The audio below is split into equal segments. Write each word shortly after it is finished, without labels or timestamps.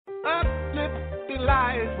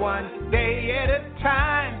lives one day at a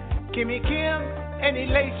time. Kimmy Kim and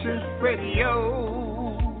Elations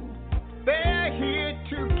Radio. They're here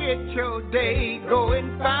to get your day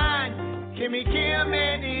going fine. Kimmy Kim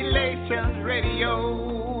and Elations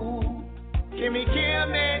Radio. Kimmy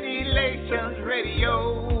Kim and Elations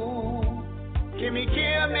Radio. Kimmy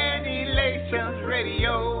Kim and Elations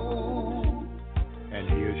Radio. And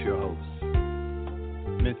here's your host,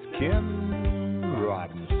 Miss Kim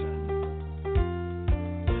Robinson.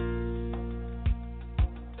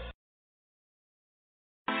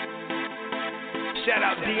 Shout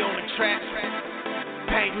out D on the track,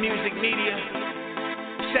 Paint Music Media.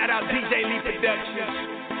 Shout out DJ Lee Productions,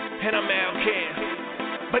 and I'm Al Care.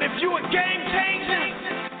 But if you a game changer,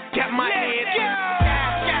 got my head,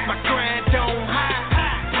 my grind on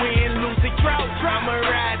high, win, lose, or draw. I'ma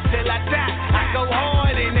ride till I die. I go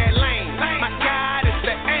hard in that lane. My God is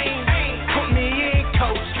the aim. Put me in,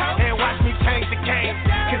 coach, and watch me change the game.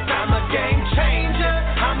 Cause I'm a game changer.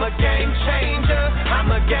 I'm a game changer.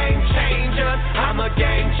 I'm a game changer. I'm a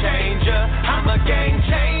game changer. I'm a game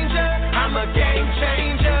changer. I'm a game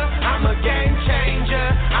changer. I'm a game changer.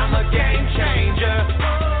 I'm a game changer.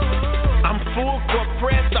 I'm full court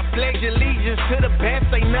press. I pledge allegiance to the best.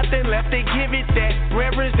 Ain't nothing left to give it that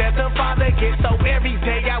reverence that the Father gets. So every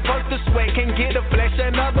day I work the sweat, can get a flesh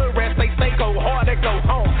another rest. They say go hard or go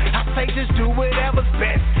home. I say just do whatever's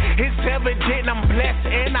best. It's evident I'm blessed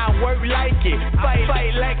and I work like it. Fight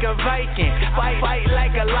like a Viking. Fight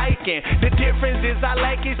like a lichen. The difference is I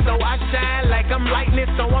like it, so I shine like I'm lightning.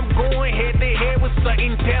 So I'm going head to head with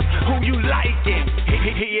certain depth. Who you liking?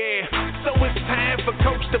 Yeah. So it's time for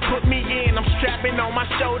coach to put me in. I'm strapping on my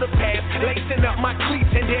shoulder pads, lacing up my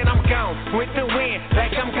cleats, and then I'm gone with the wind.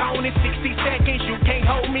 Like I'm gone in 60 seconds. You can't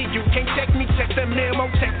hold me, you can't check me. Check the memo,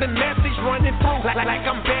 check the message running through. Like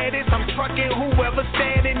I'm bad as I'm trucking whoever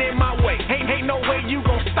standing in my way. Ain't no way you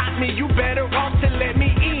gon' stop me. You better off to let me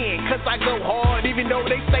in. Cause I go hard, even though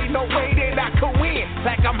they say no way that I could win.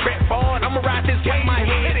 Like I'm Brett Ford, I'ma ride this way. My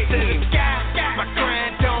head to the sky, my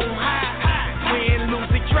grind on high. Win, lose,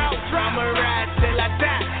 or draw. I'ma ride till I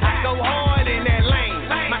die. I go hard in that lane.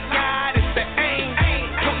 My God is the aim.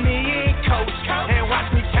 Put me in, coach, and watch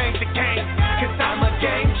me change the game. Cause I'm a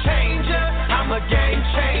game changer. I'm a game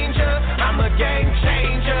changer. I'm a game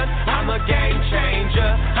changer. I'm a game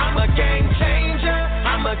changer. I'm a game changer.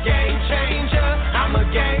 I'm a game changer. I'm a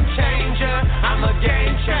game changer. I'm a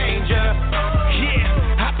game changer.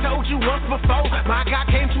 Yeah, I told you once before, my God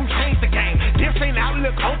came to change the game. Different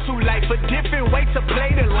outlook on to life, a different way to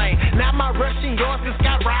play the lane. Now my rushing yours is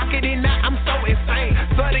skyrocketing. Now I'm so insane.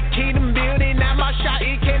 For the kingdom building, now my shot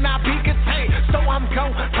it cannot be contained. So I'm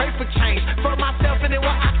gon' pray for change for myself and then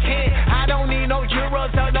what I can. I don't need no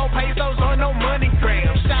euros or no pesos or no money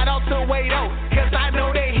grams. Shout out to Wado, cause I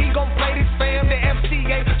know that he gon' play this fam. The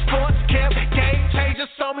FCA sports camp, game changer,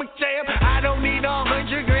 summer jam. I don't need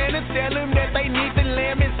 100 grand to tell them that they need the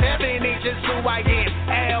lamb. It's heaven, it's just who I am.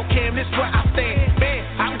 Al Kim, this where I stand. Man,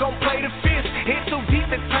 I'm gon' play the fist. It's too deep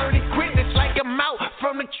to turn it quick. It's like I'm out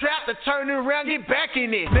from the trap to turn around, get back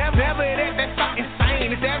in it. Never that's so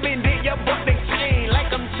insane. It's evident your book they chain.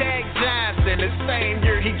 Like I'm Jack Johnson, the same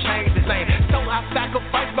year he changed his name. So I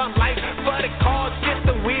sacrifice my life for the cause just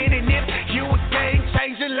to win. And if you a game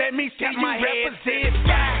changer, let me see you represent.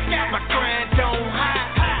 My grind on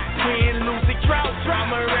high. Win, lose, or draw.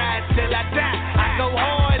 I'ma ride till I die. I go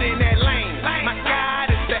hard in that lane. My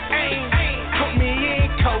God is the aim. Put me in,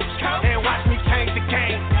 coach, and watch me change the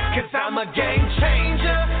game. Cause I'm a game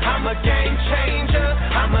changer. I'm a game changer.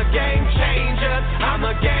 I'm a game changer. I'm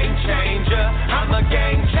a game changer. I'm a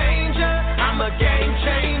game changer. I'm a game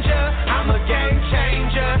changer. I'm a game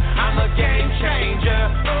changer. I'm a game changer.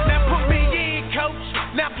 Now put me in, coach.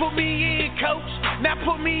 Now put me in, coach. Now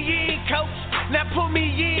put me in, coach. Now put me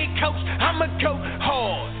in, coach. I'ma go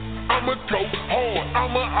hard. I'ma go hard.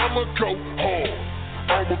 I'ma go hard.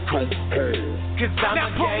 I'ma go hard. Cause I'm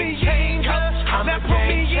a game changer. I'm a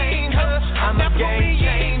game changer. I'm a game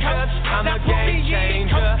changer. I'm a game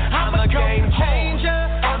changer. I'm a game changer.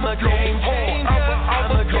 I'm a game changer. I'm a game changer.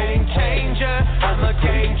 I'm a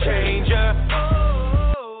game changer.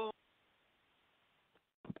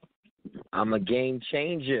 I'm a game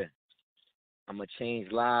changer. I'm going to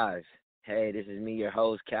change lives. Hey, this is me, your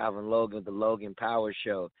host, Calvin Logan, with the Logan Power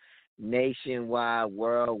Show. Nationwide,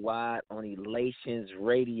 worldwide, on Elations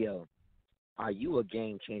Radio. Are you a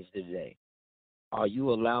game changer today? Are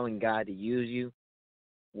you allowing God to use you?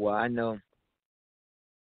 Well, I know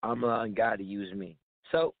I'm allowing God to use me.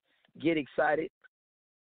 So get excited.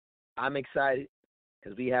 I'm excited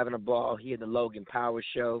because we're having a ball here at the Logan Power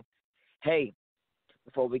Show. Hey,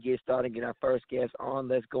 before we get started and get our first guest on,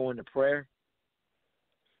 let's go into prayer.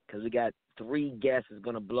 because we got 3 guests that's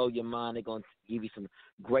going to blow your mind. They're going to give you some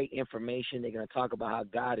great information. They're going to talk about how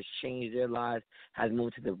God has changed their lives, has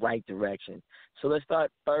moved to the right direction. So let's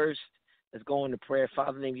start first. Let's go into prayer.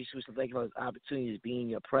 Father, in the name of Jesus, we thank you for this opportunity to be in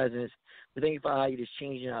your presence. We thank you, Father, how you're just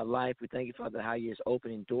changing our life. We thank you, Father, how you're just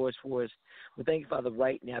opening doors for us. We thank you, Father,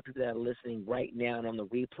 right now, people that are listening right now and on the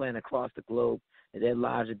replay and across the globe, that their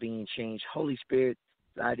lives are being changed. Holy Spirit,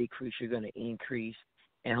 as I decrease, you're going to increase.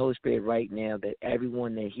 And Holy Spirit, right now, that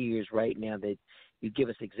everyone that hears right now, that you give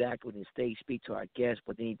us exactly what they say, speak to our guests,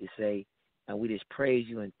 what they need to say. And we just praise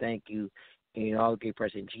you and thank you. In all great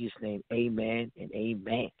prayer in Jesus' name, amen and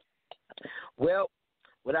amen. Well,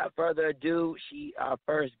 without further ado, our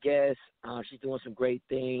first guest. She's doing some great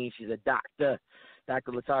things. She's a doctor.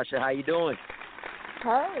 Dr. Latasha, how you doing?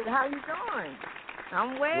 Hey, how you doing?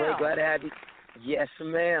 I'm well. We're glad to have you. Yes,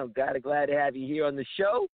 ma'am. Glad to have you here on the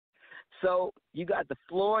show. So you got the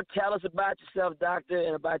floor. Tell us about yourself, doctor,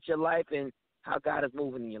 and about your life and how God is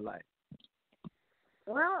moving in your life.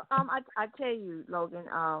 Well, I tell you, Logan,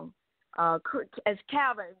 as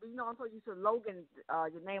Calvin, you know, I'm supposed to use Logan,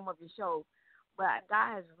 your name of your show, but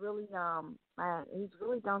God has really, man, he's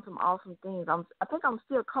really done some awesome things. I think I'm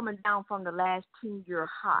still coming down from the last 2-year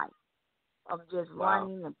high of just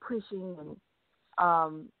running and pushing,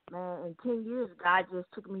 and man, in 10 years, God just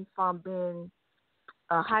took me from being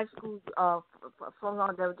a high school, from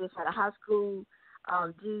on there, just had a high school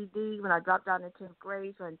GED when I dropped out in the 10th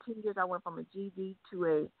grade. So in 10 years, I went from a GED to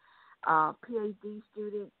a PhD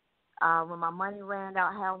student. When my money ran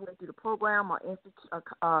out, how I went through the program, my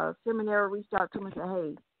seminary reached out to me and said,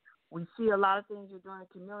 hey, we see a lot of things you're doing in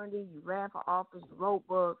the community. You ran for office, you wrote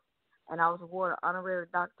books, and I was awarded an honorary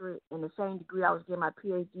doctorate in the same degree I was getting my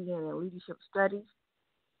PhD in leadership studies.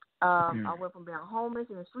 I went from being homeless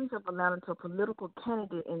in the streets of Atlanta to a political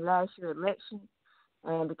candidate in last year's election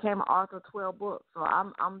and became an author of 12 books. So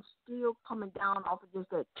I'm still coming down off of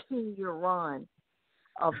just that 10-year run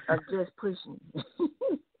of just pushing.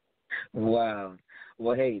 Wow.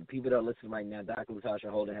 Well, hey, people that are listening right now, Dr.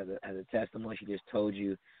 Latasha Holden has a testimony. She just told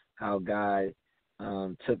you how God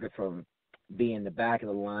took her from being the back of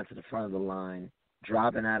the line to the front of the line,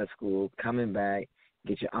 dropping out of school, coming back,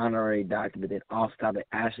 get your honorary doctorate, but then off top of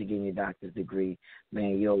actually getting your doctor's degree.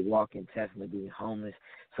 Man, you're a walking testament of being homeless.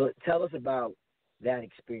 So tell us about that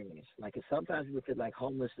experience. Like, 'cause sometimes people feel like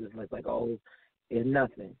homeless is like, oh, it's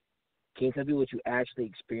nothing. Can you tell me what you actually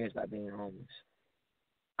experienced by being homeless?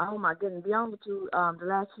 Oh my goodness! To be honest with you,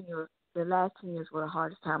 the last 10 years were the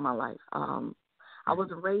hardest time of my life. I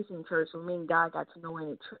wasn't raised in church, so me and God got to know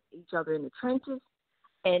each other in the trenches,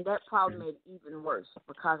 and that probably made it even worse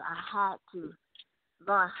because I had to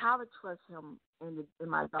learn how to trust Him in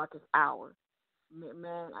my darkest hour.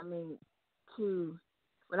 Man, I mean,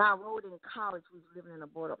 when I enrolled in college, we was living in a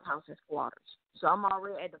boarded up house in squatters. So I'm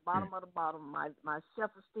already at the bottom of the bottom. My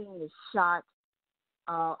self-esteem is shot.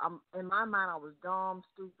 In my mind, I was dumb,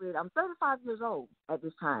 stupid. I'm 35 years old at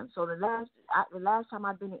this time. So the last time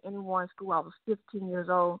I've been in any one school, I was 15 years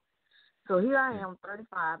old. So here I am,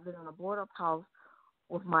 35, living in a boarded up house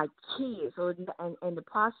with my kids. So and the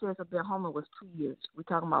process of being homeless was 2 years. We're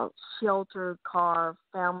talking about shelter, car,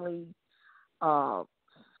 family,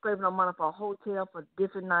 scraping up money for a hotel for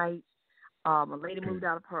different nights. A lady moved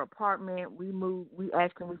out of her apartment. We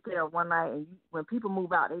asked can we stay there one night, and when people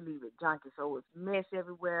move out, they leave it junky, so it's mess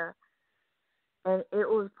everywhere. And it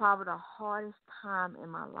was probably the hardest time in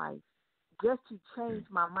my life just to change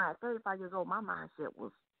my mind. 35 years old, my mindset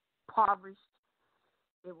was impoverished.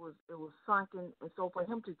 It was sunken, and so for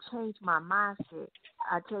him to change my mindset,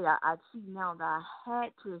 I tell you, I see now that I had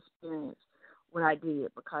to experience what I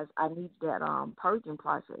did because I need that purging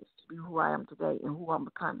process to be who I am today and who I'm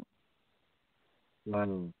becoming.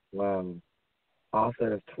 Wow.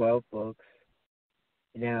 Author of 12 books.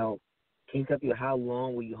 Now, can you tell me how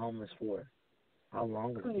long were you homeless for? How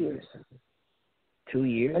long was it? 2 years. 2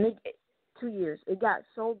 years? And 2 years. It got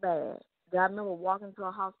so bad that I remember walking to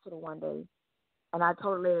a hospital one day, and I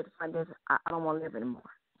told the lady at the front desk, I don't want to live anymore.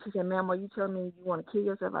 She said, ma'am, are you telling me you want to kill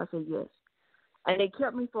yourself? I said, yes. And they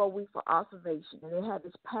kept me for a week for observation, and they had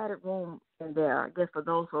this padded room in there, I guess, for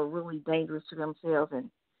those who are really dangerous to themselves.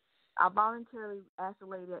 And I voluntarily asked the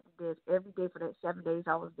lady at the desk every day for that 7 days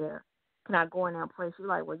I was there, can I go in there and pray? She was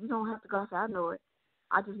like, well, you don't have to go. I said, I know it.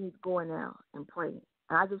 I just need to go in there and pray.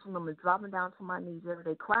 And I just remember dropping down to my knees every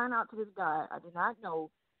day, crying out to this God I did not know,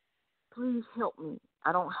 please help me.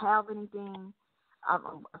 I don't have anything.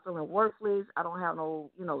 I'm feeling worthless. I don't have no,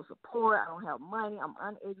 support. I don't have money. I'm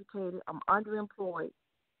uneducated. I'm underemployed.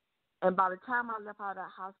 And by the time I left out of that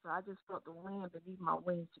hospital, I just felt the wind beneath my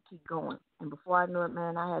wings to keep going. And before I knew it,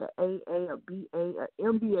 man, I had an AA, a BA, an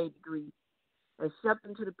MBA degree accepted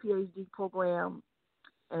into the PhD program.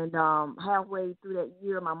 And halfway through that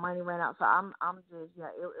year, my money ran out. So I'm just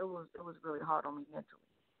it was really hard on me mentally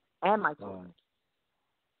and my children.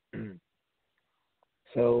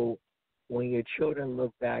 So when your children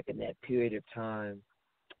look back in that period of time,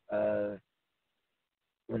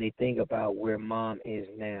 when they think about where mom is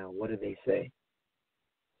now, what do they say?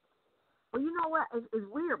 Well, you know what? It's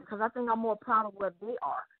weird because I think I'm more proud of where they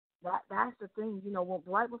are. That's the thing. You know,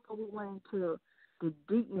 right before we went into the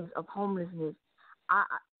deepness of homelessness, I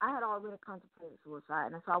had already contemplated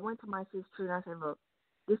suicide. And so I went to my sister and I said, look,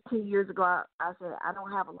 this 10 years ago, I said, I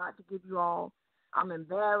don't have a lot to give you all. I'm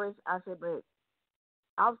embarrassed. I said, but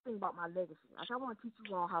I was thinking about my legacy. I said, I want to teach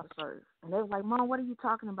you all how to serve. And they was like, Mom, what are you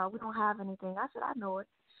talking about? We don't have anything. I said, I know it.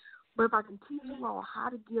 But if I can teach you all how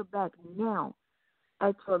to give back now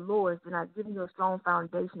at your lowest, then I've given you a strong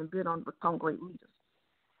foundation and build on to become great leaders.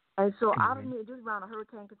 And so out of me, just around the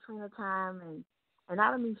Hurricane Katrina time, and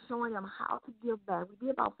out of me showing them how to give back, we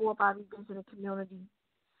did about 4 or 5 events in the community.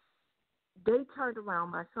 They turned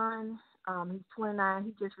around. My son, he's 29.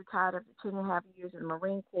 He just retired after 10 and a half years in the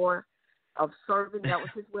Marine Corps of serving. That was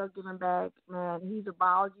his way of giving back. Man, he's a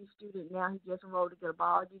biology student now. He just enrolled to get a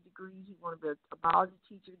biology degree. He wanted to be a biology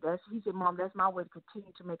teacher. He said, Mom, that's my way to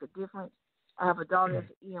continue to make a difference. I have a daughter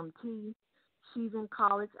that's an EMT. She's in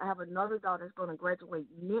college. I have another daughter that's going to graduate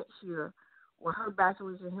next year with her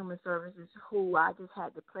bachelor's in human services, who I just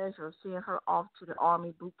had the pleasure of seeing her off to the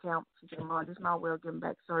Army boot camp. She said, Mom, this is my way of getting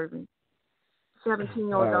back serving.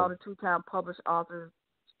 17-year-old daughter, 2-time published author,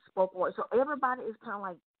 spoke word. So everybody is kind of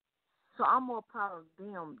like, so I'm more proud of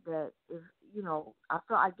them that if, you know, I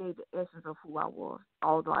felt I gave the essence of who I was,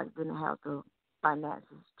 although I didn't have the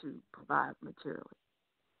finances to provide materially.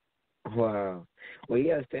 Wow. Well, you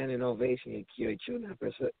got to stand in ovation. Your children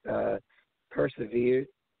persevered.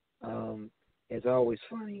 It's always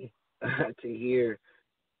funny to hear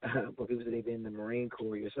because they've been in the Marine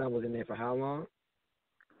Corps. Your son was in there for how long?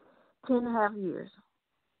 10 and a half years.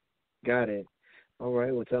 Got it. All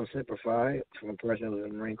right. Well, tell them simplify. From a person that was in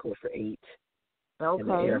the Marine Corps for 8, okay, in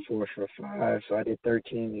the Air Force for 5, so I did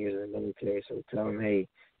 13 years in the military. So tell them, hey,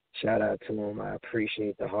 shout out to them. I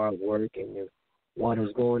appreciate the hard work, and the one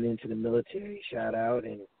who's going into the military, shout out.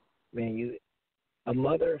 And man, you a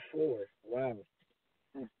mother of 4. Wow.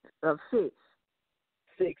 Of 6.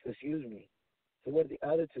 6, excuse me. So what are the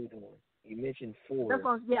other 2 doing? You mentioned 4. That's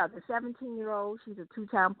one, yeah, the 17-year-old, she's a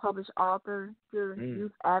 2-time published author,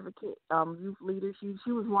 youth advocate, youth leader.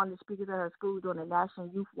 She was one of the speakers at her school during the National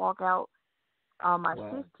Youth Walkout. My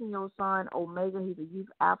 16-year-old son, Omega, he's a youth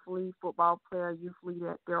athlete, football player, youth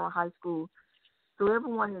leader at Darrell High School. So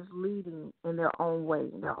everyone is leading in their own way,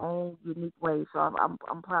 in their own unique way. So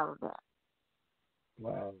I'm proud of that.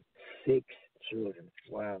 Wow, 6 children.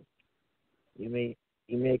 Wow, you make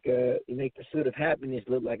the Pursuit of Happiness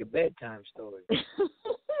look like a bedtime story.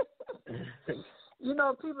 You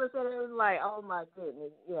know, people said it was like, oh my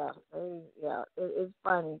goodness, it's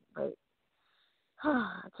funny, but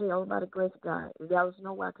I tell you, all by the grace of God, there was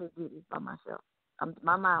no way I could do this by myself.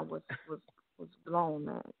 My mind was blown,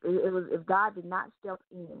 man. It was, if God did not step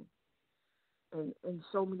in and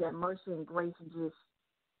show me that mercy and grace and just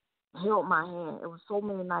held my hand. It was so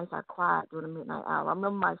many nights I cried during the midnight hour. I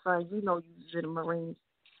remember my son, you know, you was in the Marines.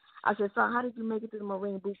 I said, son, how did you make it through the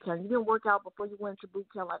Marine boot camp? You didn't work out before you went to boot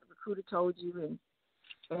camp like the recruiter told you. And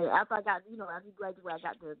after I got, after you graduated,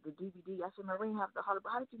 I got the DVD. I said, Marine have the heart,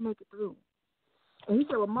 but how did you make it through? And he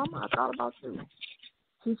said, well, Mama, I thought about you.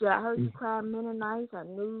 He said, I heard you cry many nights. I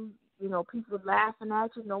knew, people were laughing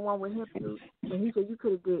at you. No one would help you. And he said, you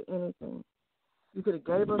could have did anything. You could have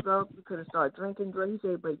gave us up. You could have started drinking drugs. He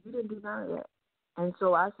said, but you didn't do none of that. And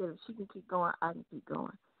so I said, if she can keep going, I can keep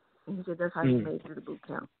going. And he said, that's how she made it through the boot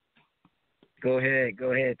camp. Go ahead.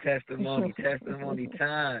 Testimony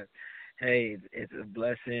time. Hey, it's a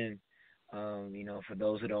blessing. For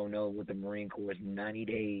those who don't know what the Marine Corps is, 90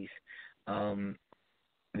 days.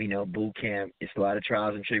 Boot camp, it's a lot of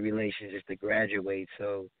trials and tribulations just to graduate.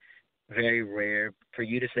 So very rare for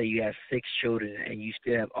you to say you have 6 children and you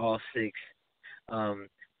still have all 6.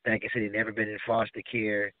 Like I said, they've never been in foster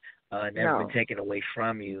care, never been taken away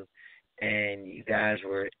from you, and you guys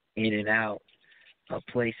were in and out of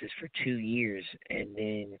places for 2 years, and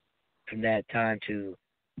then from that time to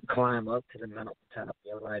climb up to the mountaintop,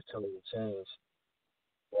 your life totally changed.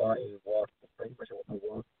 Or you walked pretty much a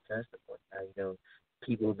walk testimony. Now,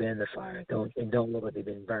 people have been in the fire don't look like they've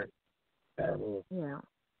been burnt. Yeah.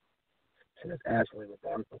 So that's absolutely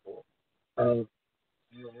remarkable.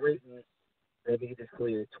 You've written, let me get this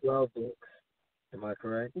clear, 12 books. Am I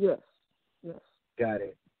correct? Yes. Got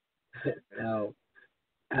it. Now,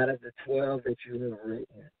 out of the 12 that you have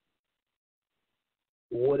written,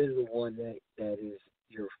 what is the one that is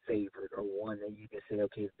your favorite, or one that you can say,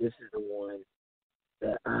 okay, this is the one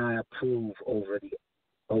that I approve over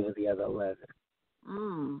the other 11?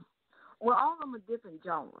 Well, all of them are different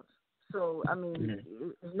genres. So, I mean,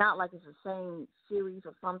 it's not like it's the same series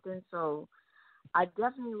or something. So, I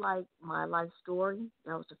definitely like My Life Story.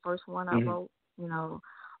 That was the first one I wrote, you know.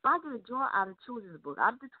 But I get a joy out of children's books.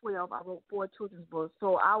 Out of the 12, I wrote 4 children's books.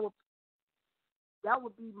 So, that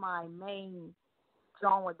would be my main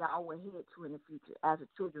genre that I would head to in the future as a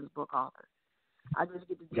children's book author. I just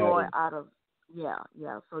get the joy out of, yeah.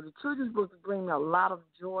 So the children's books bring me a lot of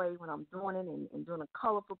joy when I'm doing it and doing the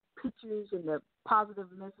colorful pictures and the positive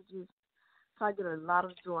messages. So I get a lot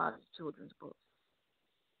of joy out of children's books.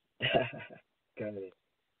 Got it.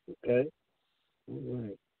 Okay. All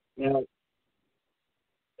right. Now,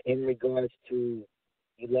 in regards to,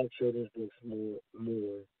 you love children's books more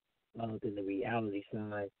than the reality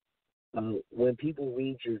side. When people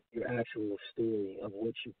read your actual story of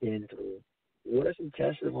what you've been through, what are some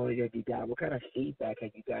testimonies that you got? What kind of feedback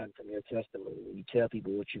have you gotten from your testimony when you tell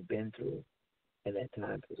people what you've been through in that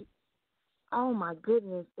time period? Oh my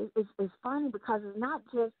goodness, it's funny because it's not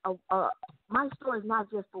just my story is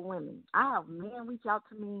not just for women. I have men reach out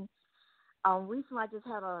to me. Recently, I just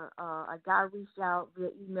had a guy reach out via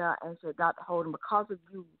email and said, Dr. Holden, because of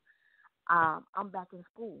you, I'm back in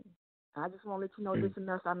school. And I just want to let you know this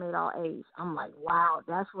semester I made all A's. I'm like, wow,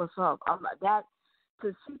 that's what's up. I'm like that.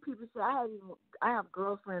 To see people say, I have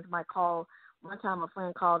girlfriends might call. One time a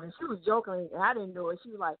friend called and she was joking and I didn't know it. She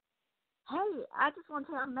was like, hey, I just want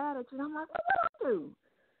to tell you I'm mad at you. And I'm like, what did I do?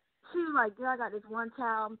 She was like, girl, I got this one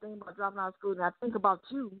child I'm thinking about dropping out of school and I think about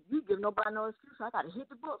you. You give nobody no excuse. So I got to hit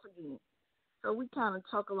the books again. So we kind of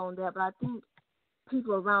chuckle on that. But I think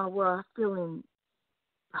people around the world are feeling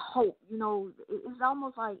hope. You know, it's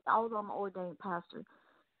almost like, although I'm an ordained pastor,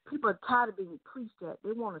 people are tired of being preached at.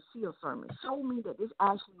 They want to see a sermon. Show me that this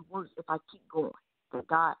actually works if I keep going. That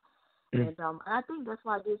God. And I think that's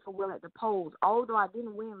why I did so well at the polls. Although I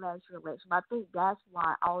didn't win last year's election, but I think that's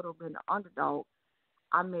why, although being the underdog,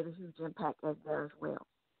 I made a huge impact as there as well.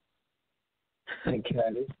 I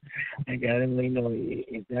got it. You know,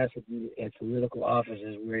 if that's if political office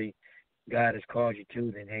is where God has called you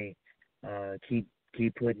to, then hey,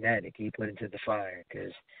 keep putting at it, keep putting to the fire,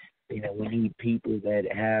 because you know we need people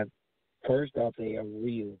that have, first off, they are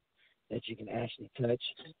real, that you can actually touch,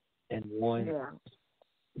 and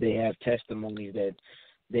they have testimonies that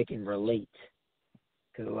they can relate.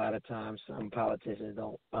 Because a lot of times some politicians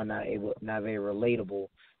are not very relatable.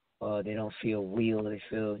 They don't feel real. They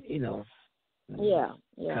feel, you know,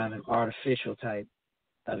 kind of artificial type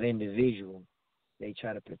of individual. They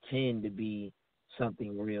try to pretend to be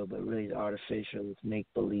something real, but really it's artificial. It's make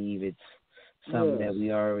believe. It's something that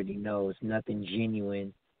we already know. It's nothing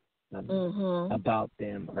genuine about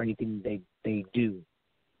them or anything they do.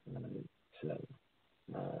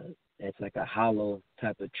 It's like a hollow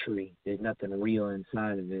type of tree. There's nothing real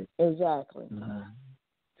inside of it. Exactly.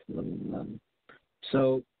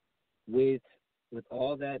 So, with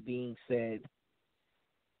all that being said,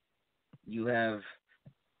 you have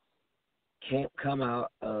come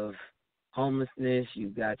out of homelessness.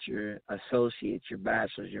 You've got your associates, your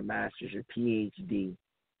bachelor's, your master's, your PhD.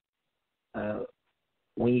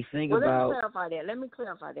 When you think about, let me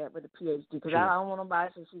clarify that with the PhD, because I don't want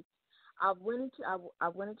nobody to see. I went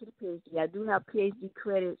into the PhD. I do have PhD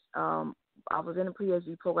credits. I was in the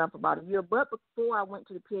PhD program for about a year. But before I went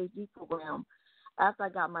to the PhD program, after I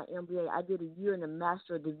got my MBA, I did a year in the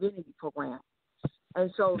Master of Divinity program.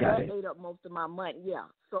 And so that ate up most of my money. Yeah.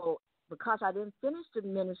 So because I didn't finish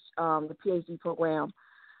the PhD program,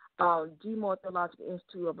 G-Moore Theological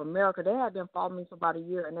Institute of America, they had been following me for about a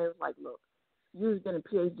year, and they was like, look, you've been a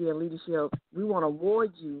PhD in leadership. We want to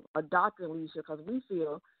award you a doctorate in leadership because we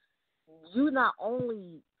feel you not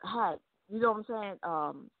only had, you know what I'm saying,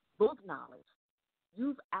 book knowledge,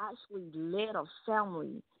 you've actually led a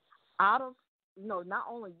family out of, you know, not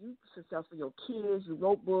only you successful, your kids, you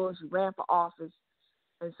wrote books, you ran for office,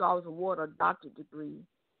 and so I was awarded a doctorate degree.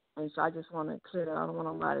 And so I just want to clear that. I don't want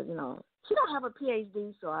nobody, you know, she don't have a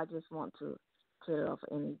PhD, so I just want to clear it up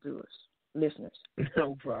for any listeners.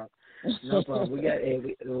 No problem. No problem. We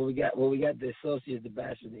got the associate, the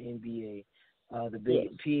bachelor, the MBA. The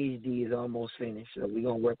big PhD is almost finished, so we're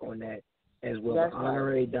going to work on that as well. That's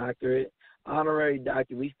honorary doctorate,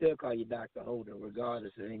 we still call you Dr. Holden,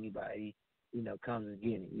 regardless of anybody, you know, comes and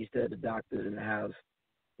getting it. We still have the doctors in the house,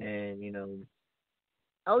 and, you know.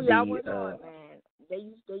 Oh, yeah, I worked hard, man. They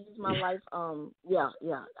use my life,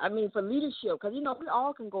 I mean, for leadership, because, you know, we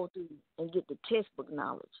all can go through and get the textbook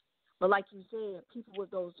knowledge. But like you said, people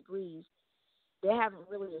with those degrees, they haven't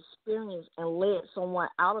really experienced and led someone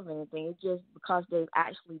out of anything. It's just because they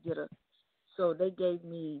actually did a. So they gave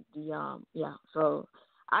me the So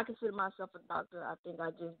I consider myself a doctor. I think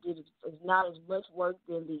I just did it's not as much work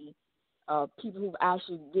than the people who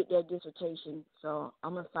actually did their dissertation. So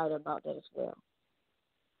I'm excited about that as well.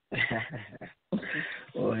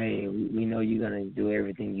 Well, hey, we know you're gonna do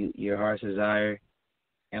everything your heart's desire,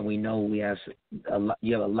 and we know we have a lot.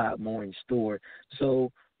 You have a lot more in store.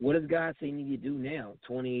 So, what does God say you need to do now,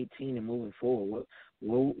 2018, and moving forward?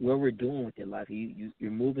 What we're doing with your life?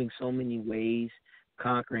 You're moving so many ways,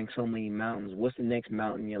 conquering so many mountains. What's the next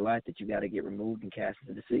mountain in your life that you got to get removed and cast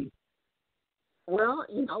into the sea? Well,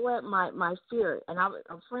 you know what, my fear, and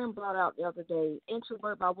a friend brought out the other day,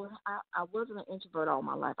 introvert. But I wasn't an introvert all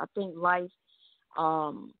my life. I think life,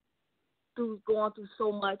 through going through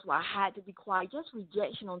so much where I had to be quiet, just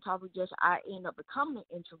rejection on top of rejection, I ended up becoming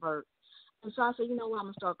an introvert. And so I said, you know what, I'm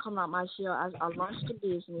gonna start coming out my shell. I launched a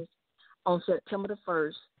business on September the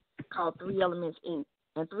 1st called 3 Elements Inc.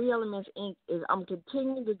 And 3 Elements Inc. is I'm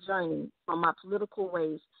continuing the journey from my political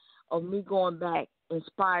ways of me going back,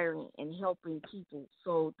 inspiring and helping people.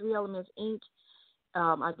 So 3 Elements Inc.,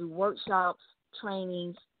 I do workshops,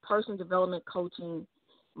 trainings, personal development coaching,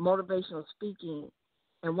 motivational speaking.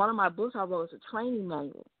 And one of my books I wrote is a training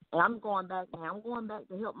manual. And I'm going back now. I'm going back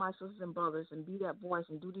to help my sisters and brothers and be that voice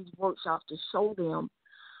and do these workshops to show them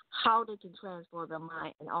how they can transform their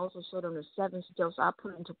mind and also show them the 7 steps I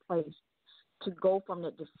put into place to go from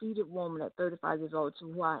that defeated woman at 35 years old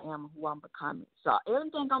to who I am and who I'm becoming. So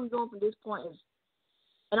everything I'm doing from this point is,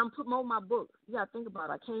 and I'm promoting my book. You got to think about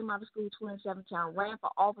it. I came out of school 2017. I ran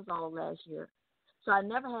for office all last year. So I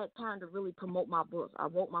never had time to really promote my books. I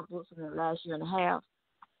wrote my books in the last year and a half.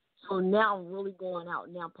 So now I'm really going out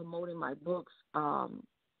now promoting my books and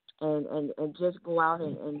just go out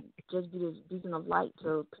and just be this beacon of light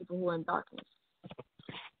to people who are in darkness.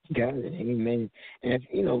 Got it. Amen. And, if,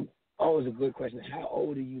 always a good question. How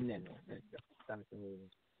old are you now?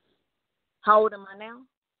 How old am I now?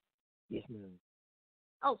 Yes, ma'am.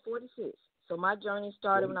 Oh, 46. So my journey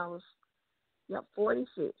started when I was,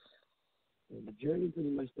 46. Well, the journey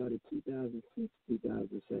pretty much started 2006,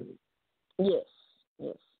 2007. Yes.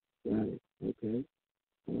 Got it. Okay.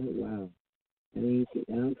 Oh, wow. I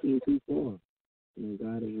don't seem too far.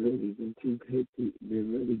 God has really been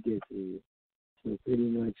really good to you. So pretty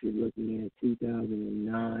much you're looking at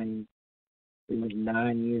 2009, pretty much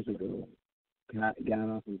 9 years ago, got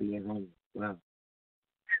off and being home. Wow.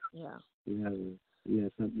 Yeah. You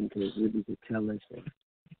have something to really to tell us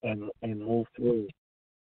and move through.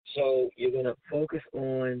 So you're going to focus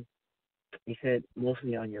on, you said,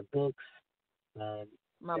 mostly on your books.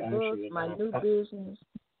 My books, my new business.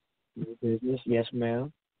 New business, yes,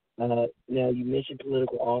 ma'am. Now, you mentioned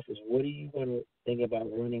political office. What are you going to think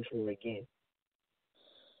about running for again?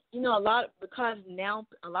 Because now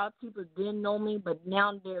a lot of people didn't know me, but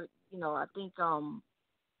now they're, I think I'm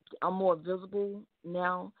more visible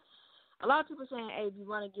now. A lot of people saying, hey, if you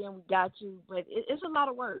run again, we got you. But it's a lot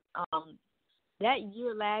of work. That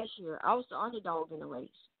year, last year, I was the underdog in the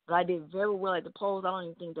race. But I did very well at the polls. I don't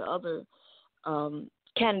even think the other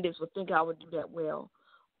candidates would think I would do that well.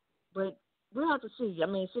 But we'll have to see.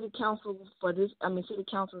 City council is,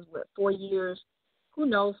 4 years? Who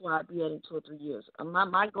knows where I'll be at in 2 or 3 years.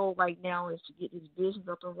 My goal right now is to get this business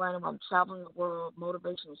up and running. I'm traveling the world,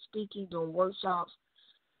 motivational speaking, doing workshops,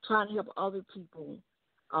 trying to help other people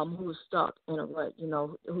who are stuck in a rut,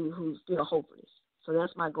 who still hopeless. So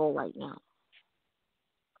that's my goal right now.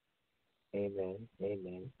 Amen.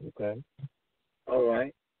 Okay. All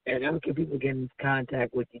right. And how can people get in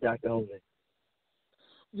contact with you, Dr. Hogan?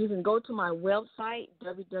 You can go to my website,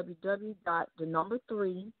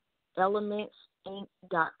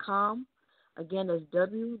 www.3elementsinc.com. Again, that's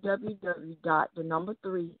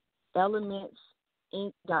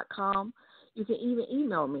www.3elementsinc.com. You can even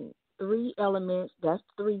email me, 3 elements, that's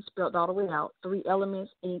 3 spelled all the way out,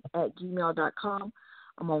 3elementsinc@gmail.com.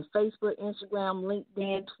 I'm on Facebook, Instagram,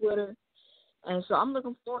 LinkedIn, Twitter. And so I'm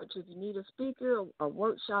looking forward to, if you need a speaker, a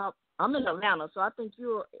workshop. I'm in Atlanta, so I think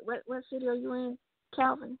what city are you in,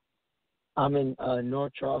 Calvin? I'm in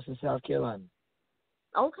North Charleston, South Carolina.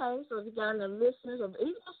 Okay, so if you got any listeners, or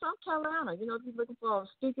even South Carolina, if you're looking for a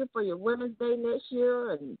speaker for your Women's Day next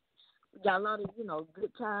year, and we got a lot of,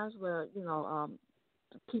 good times where,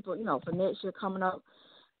 people, for next year coming up,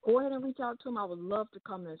 go ahead and reach out to them. I would love to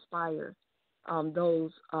come and inspire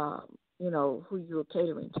those, who you're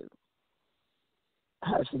catering to.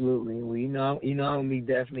 Absolutely. Well, I'm gonna be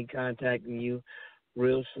definitely contacting you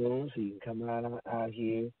real soon, so you can come out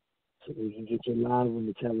here, so we can get you live on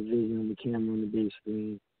the television, on the camera, on the big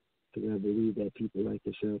screen. Because I believe that people like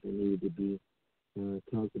yourself are needed to be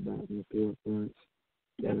talked about in the forefront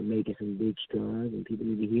that are making some big strides, and people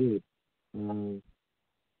need to hear it.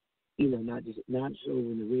 Not just over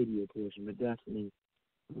in the radio portion, but definitely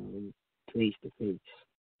face to face.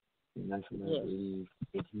 And that's what I believe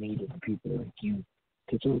it's needed for people like you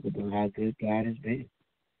to talk about how good God has been.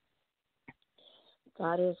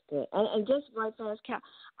 God is good. And just right fast,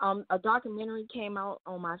 a documentary came out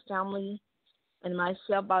on my family and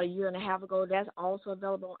myself about a year and a half ago. That's also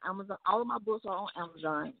available on Amazon. All of my books are on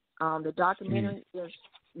Amazon. The documentary is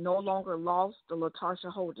No Longer Lost, the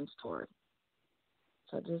LaTarsha Holden story.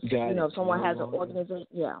 So just, if someone has an organization,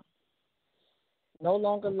 No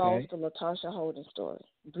Longer Lost, the LaTarsha Holden story.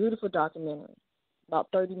 Beautiful documentary. About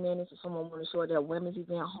 30 minutes if someone wants to show their women's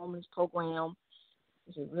event homeless program.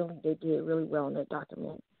 They did really well in that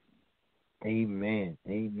documentary. Amen.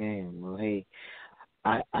 Well, hey,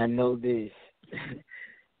 I know this.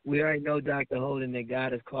 We already know, Dr. Holden, that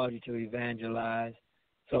God has called you to evangelize.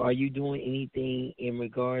 So are you doing anything in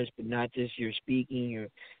regards, but not just your speaking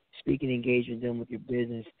engagement done with your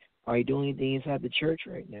business? Are you doing anything inside the church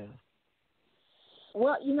right now?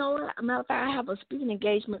 Well, you know what? Matter of fact, I have a speaking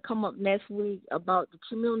engagement come up next week about the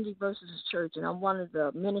community versus the church, and I'm one of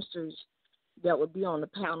the ministers that would be on the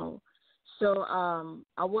panel. So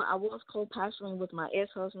I was co-pastoring with my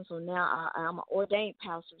ex-husband, so now I'm an ordained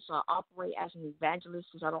pastor, so I operate as an evangelist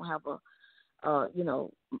since I don't have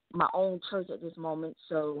my own church at this moment.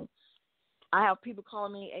 So I have people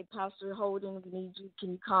calling me, hey, Pastor Holden, we need you.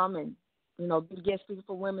 Can you come and, be guest speaker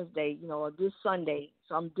for Women's Day, this Sunday.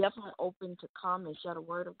 So I'm definitely open to come and share the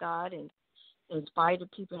word of God and inspire the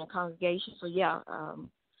people in the congregation. So,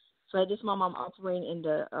 so at this moment I'm operating in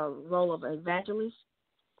the role of an evangelist.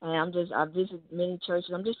 And I visit many churches.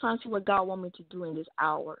 I'm just trying to see what God wants me to do in this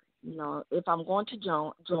hour. If I'm going to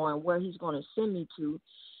join, where He's going to send me to,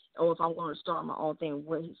 or if I'm going to start my own thing.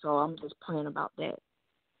 So I'm just praying about that.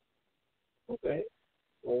 Okay.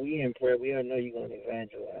 Well, we in prayer. We already know you're going to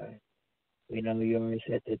evangelize. We know you already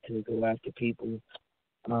said that to go after people,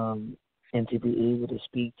 and to be able to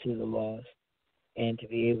speak to the lost, and to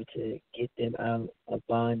be able to get them out of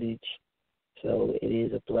bondage. So it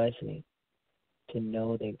is a blessing to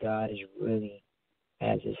know that God is really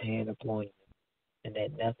has His hand upon you, and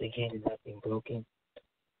that nothing can and nothing broken.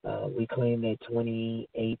 We claim that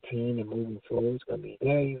 2018 and moving forward is going to be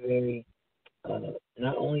very, very,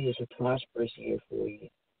 not only is a prosperous year for you,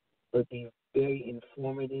 but be very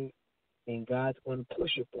informative, and God's going to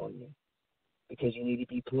push upon you because you need to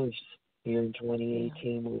be pushed here in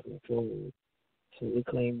 2018 moving forward. So we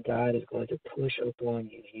claim God is going to push upon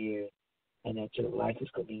you here, and that your life is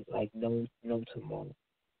going to be like no tomorrow.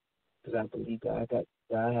 Because I believe God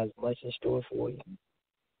has much in store for you.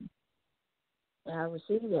 I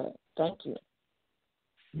receive that. Thank you.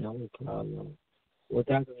 No problem. Well,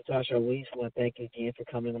 Dr. Natasha, we just want to thank you again for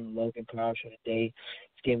coming on the Logan Power Show today.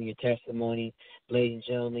 Just giving your testimony. Ladies and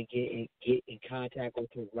gentlemen, get in contact with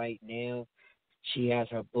her right now. She has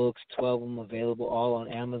her books, 12 of them available, all on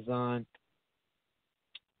Amazon.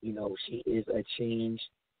 She is a changed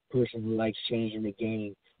person who likes changing the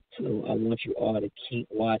game. So I want you all to keep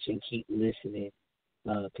watching, keep listening.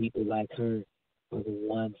 People like her are the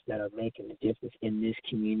ones that are making the difference in this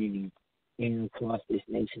community and across this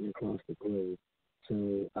nation, across the globe.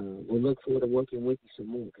 So we'll look forward to working with you some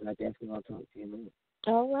more because I definitely want to talk to you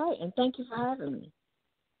more. All right, and thank you for having me.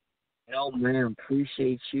 No, ma'am.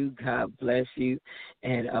 Appreciate you. God bless you.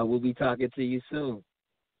 And we'll be talking to you soon.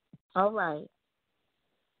 All right.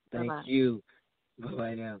 Thank Bye-bye. you.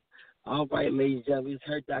 Bye-bye now. All right, ladies and gentlemen, it's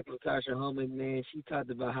her, Dr. Natasha Holman, man. She talked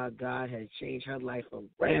about how God has changed her life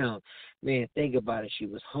around. Man, think about it. She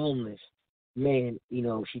was homeless. Man,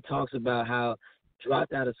 she talks about how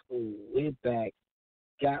dropped out of school, went back,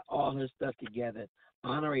 got all her stuff together,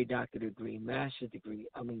 honorary doctorate degree, master's degree,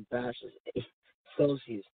 bachelor's,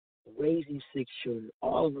 associates, raising 6 children,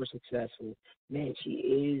 all of her successful. Man, she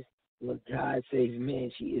is what God says,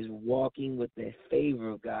 man, she is walking with the favor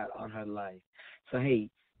of God on her life. So, hey,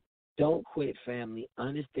 don't quit, family.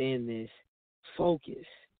 Understand this. Focus,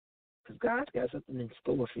 because God's got something in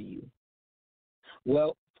store for you.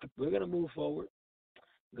 Well, we're going to move forward,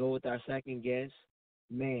 go with our second guest.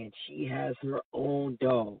 Man, she has her own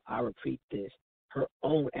doll. I repeat this, her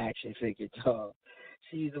own action figure doll.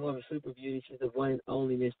 She's the one with Super Beauty. She's the one and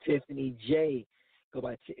only Miss Tiffany J. Go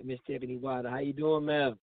by Miss Tiffany Wilder. How you doing,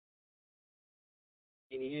 ma'am?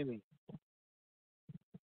 Can you hear me?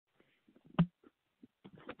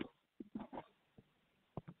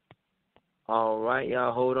 All right,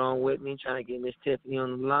 y'all, hold on with me. Trying to get Miss Tiffany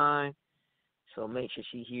on the line, so make sure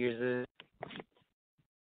she hears us.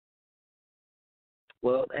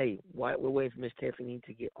 Well, hey, we're waiting for Miss Tiffany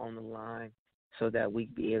to get on the line. so that we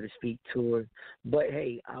can be able to speak to her. But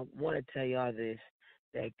hey, I want to tell y'all this,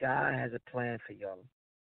 that God has a plan for y'all.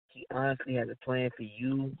 He honestly has a plan for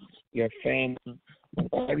you, your family,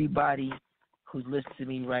 everybody who's listening to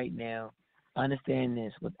me right now. Understand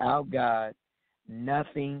this: without God,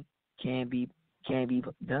 nothing can be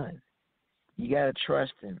done. You gotta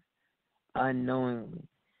trust Him unknowingly.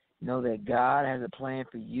 Know that God has a plan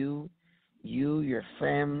for you, your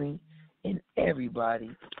family, and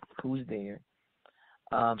everybody who's there.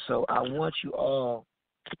 So I want you all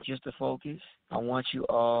just to focus. I want you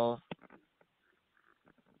all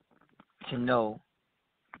to know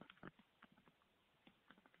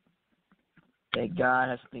that God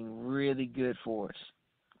has something really good for us.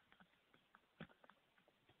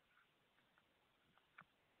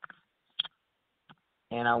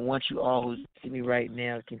 And I want you all who's listening to me right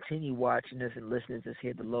now to continue watching this and listening to this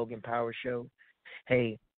here, the Logan Power Show.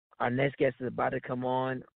 Hey, our next guest is about to come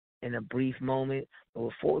on in a brief moment. But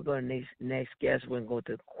before we go to the next guest, we're going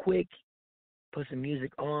to go to quick, put some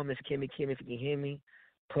music on. Miss Kimmy, if you can hear me,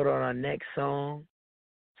 put on our next song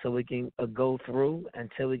so we can go through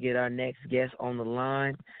until we get our next guest on the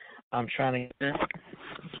line. I'm trying to,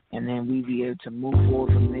 and then we'll be able to move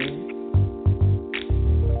forward from there.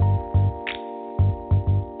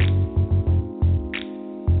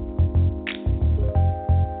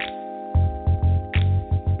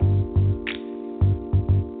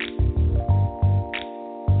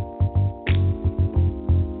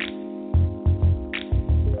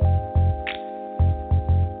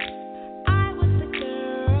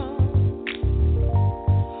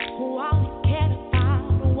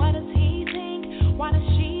 What does he think? What does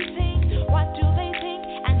she think? What do they think?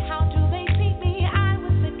 And how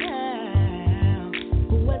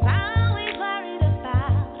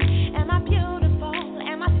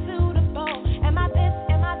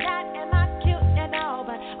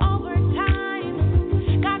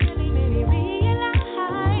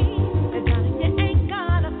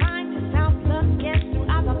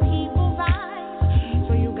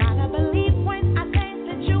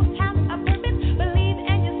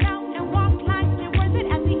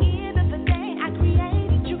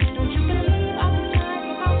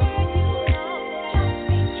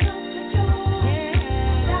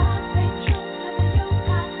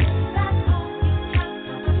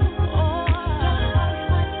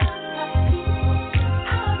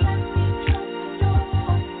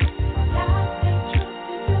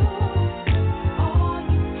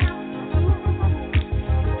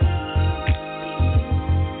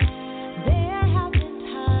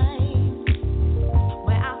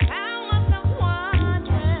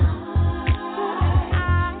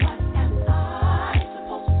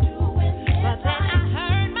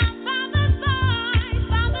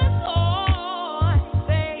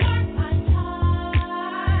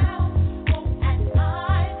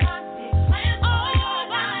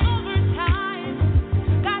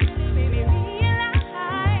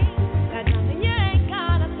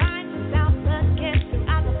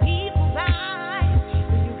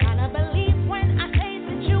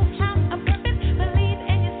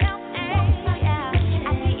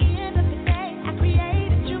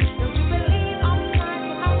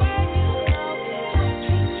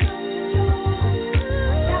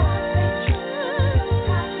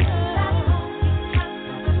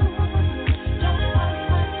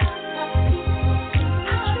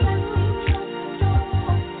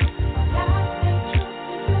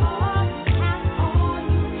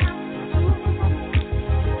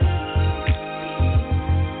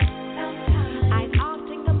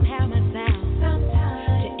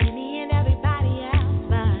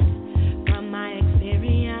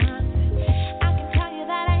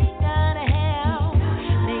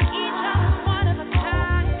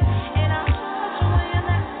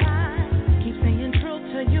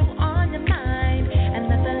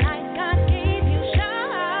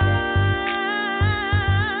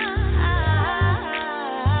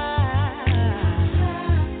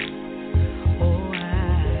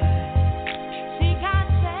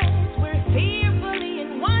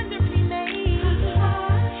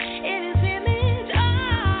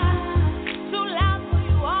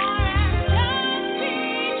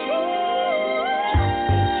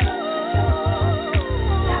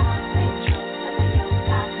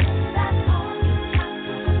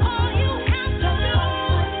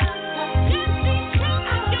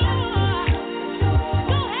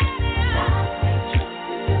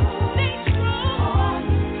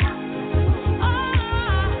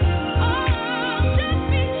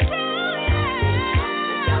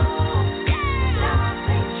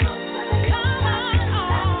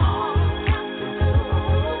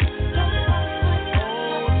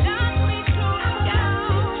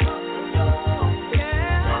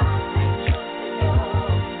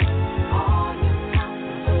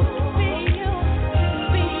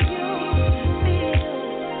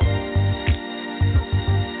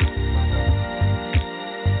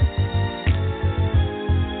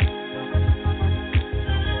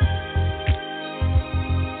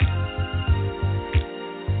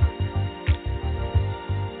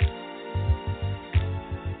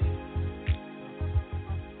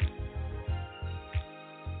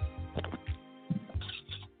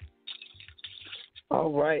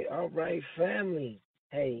all right, family.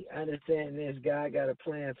 Hey, understand this. God got a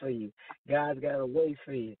plan for you. God's got a way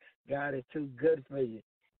for you. God is too good for you.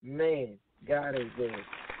 Man, God is good.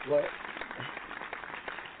 What?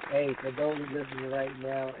 Hey, for those who listening right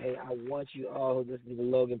now, hey, I want you all who listen to the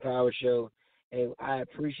Logan Power Show. Hey, I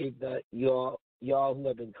appreciate that y'all who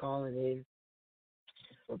have been calling in,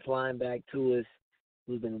 replying back to us,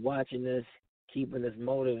 who's been watching us, keeping us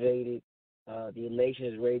motivated. The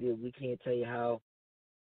Elations Radio, we can't tell you how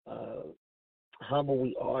uh, humble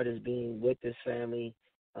we are just being with this family.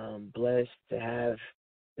 Blessed to have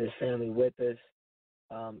this family with us.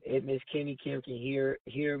 If Miss Kim can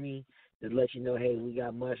hear me, just let you know, hey, we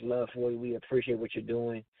got much love for you. We appreciate what you're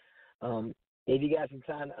doing. If you got some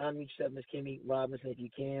time to unmute yourself, Miss Kimmy Robinson, if you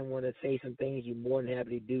can, want to say some things, you're more than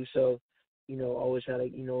happy to do so. Always try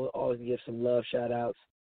to, always give some love shout outs.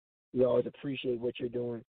 We always appreciate what you're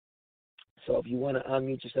doing. So if you want to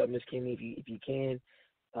unmute yourself, Miss Kimmy, if you can,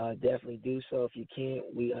 definitely do so. If you can't,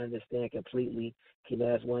 we understand completely.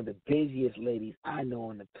 That's one of the busiest ladies I know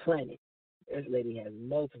on the planet. This lady has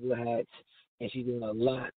multiple hats, and she's doing a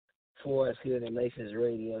lot for us here in the Relations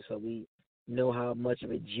Radio. So we know how much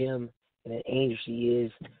of a gem and an angel she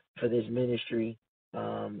is for this ministry,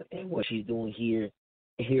 and what she's doing here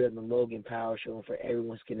in the Logan Power Show, and for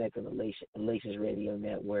everyone's connected on the Relations Radio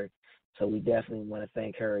Network. So we definitely want to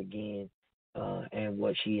thank her again and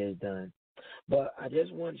what she has done. But I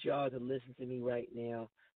just want y'all to listen to me right now.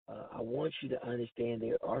 I want you to understand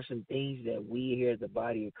there are some things that we here at the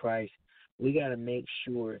body of Christ, we got to make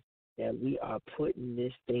sure that we are putting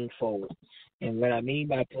this thing forward. And what I mean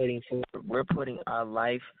by putting forward, we're putting our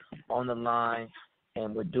life on the line,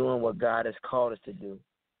 and we're doing what God has called us to do.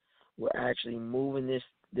 We're actually moving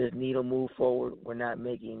this needle move forward. We're not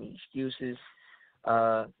making any excuses,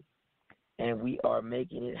 and we are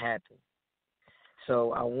making it happen.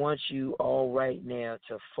 So I want you all right now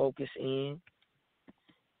to focus in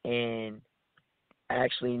and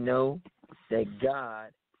actually know that God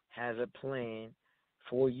has a plan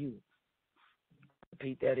for you.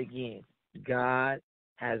 Repeat that again. God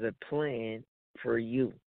has a plan for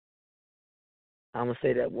you. I'm going to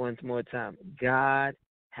say that once more time. God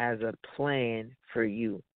has a plan for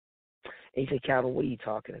you. And you say, Calvin, what are you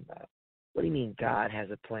talking about? What do you mean God has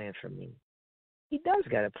a plan for me? He does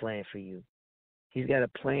got a plan for you. He's got a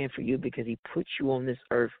plan for you because he put you on this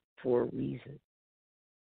earth for a reason.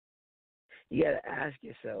 You got to ask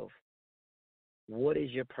yourself, what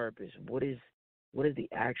is your purpose? What is the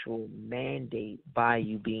actual mandate by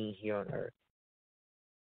you being here on earth?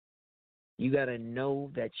 You got to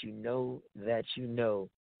know that you know that you know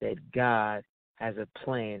that God has a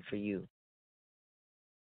plan for you.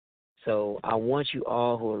 So I want you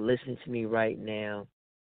all who are listening to me right now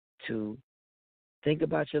to think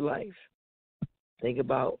about your life. Think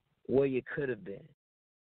about where you could have been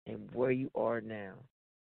and where you are now.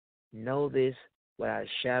 Know this without a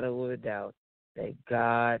shadow of a doubt, that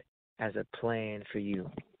God has a plan for you.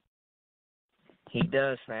 He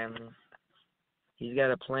does, family. He's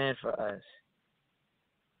got a plan for us.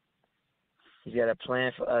 He's got a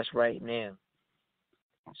plan for us right now.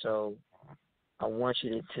 So I want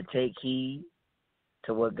you to take heed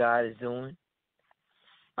to what God is doing.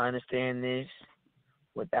 Understand this.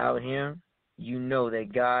 Without him, you know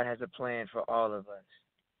that God has a plan for all of us.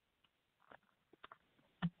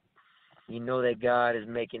 You know that God is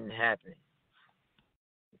making it happen.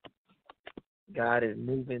 God is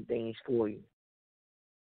moving things for you.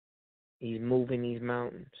 He's moving these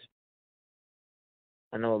mountains.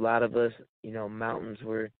 I know a lot of us, mountains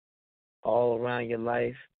were all around your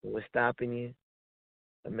life. What was stopping you?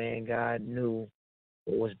 But man, God knew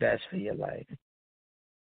what was best for your life.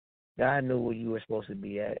 God knew where you were supposed to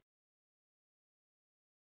be at.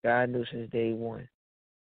 God knew since day one.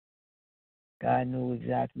 God knew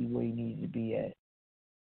exactly where you needed to be at.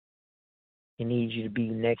 He needs you to be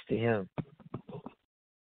next to him.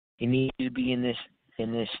 He needs you to be in this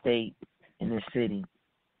state, in this city.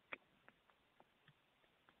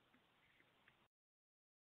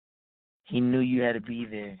 He knew you had to be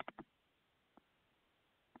there.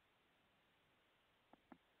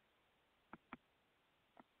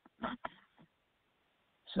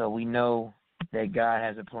 So we know that God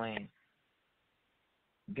has a plan.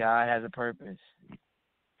 God has a purpose.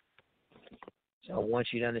 So I want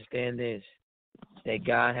you to understand this, that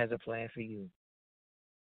God has a plan for you.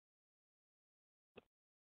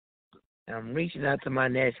 And I'm reaching out to my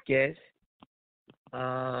next guest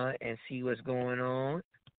and see what's going on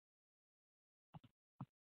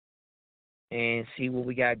and see what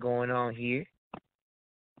we got going on here.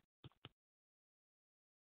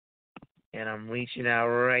 And I'm reaching out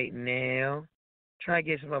right now. Try to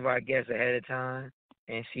get some of our guests ahead of time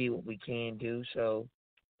and see what we can do. So,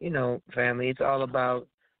 family, it's all about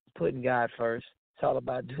putting God first. It's all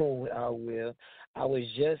about doing our will. I was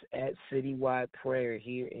just at citywide prayer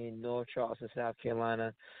here in North Charleston, South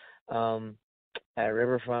Carolina, at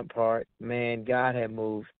Riverfront Park. Man, God had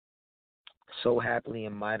moved so happily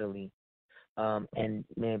and mightily. And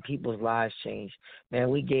man, people's lives changed. Man,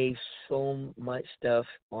 we gave so much stuff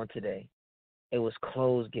on today. It was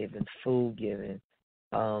clothes given, food given.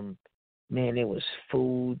 Man, it was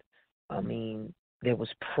food. I mean, there was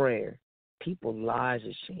prayer. People's lives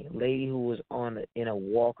are changed. A lady who was in a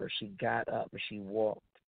walker, she got up and she walked,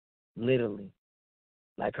 literally,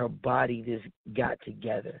 like her body just got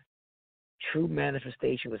together. True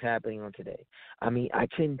manifestation was happening on today. I mean, I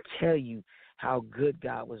couldn't tell you how good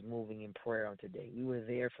God was moving in prayer on today. We were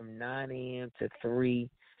there from 9 a.m. to 3.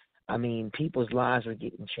 I mean, people's lives were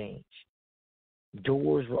getting changed.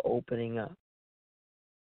 Doors were opening up.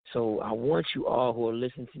 So I want you all who are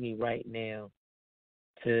listening to me right now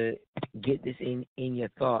to get this in your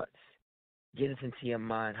thoughts. Get this into your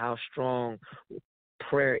mind, how strong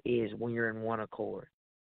prayer is when you're in one accord.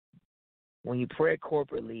 When you pray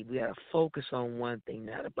corporately, we got to focus on one thing,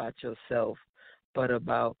 not about yourself, but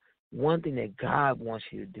about one thing that God wants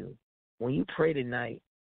you to do. When you pray tonight,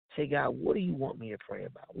 say, God, what do you want me to pray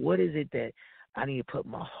about? What is it that I need to put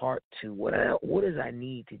my heart to? What does I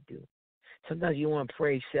need to do? Sometimes you want to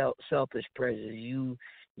pray selfish prayers, you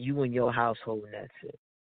and your household, and that's it.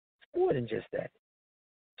 It's more than just that.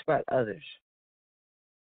 It's about others.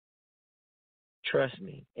 Trust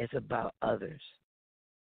me, it's about others.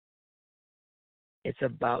 It's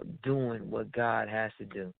about doing what God has to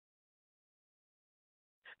do.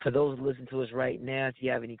 For those who listen to us right now, if you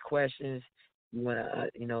have any questions, you want to,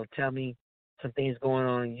 tell me some things going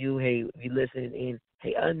on in you. Hey, if you're listening in,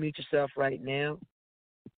 hey, unmute yourself right now.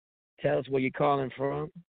 Tell us where you're calling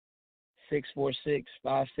from.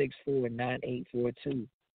 646-564-9842.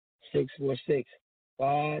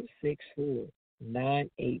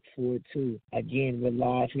 646-564-9842. Again, we're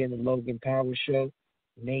live here in the Logan Power Show,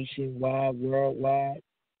 nationwide, worldwide.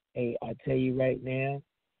 Hey, I tell you right now,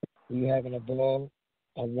 we're having a ball.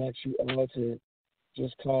 I want you all to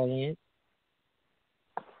just call in.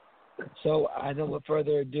 So I know with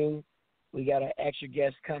further ado, we got an extra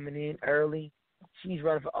guest coming in early. She's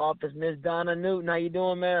running for office, Miss Donna Newton. How you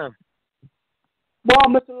doing, ma'am? Well,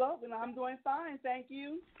 Mr. Logan, I'm doing fine, thank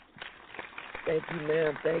you. Thank you,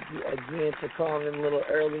 ma'am. Thank you again for calling in a little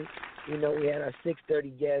early. We had our 6:30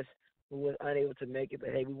 guest who was unable to make it, but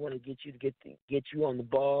hey, we want to get you on the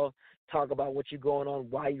ball, talk about what you're going on,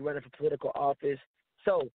 why you're running for political office.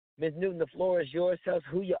 So, Ms. Newton, the floor is yours. Tell us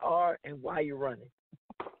who you are and why you're running.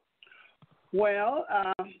 Well,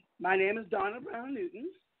 my name is Donna Brown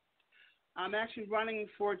Newton. I'm actually running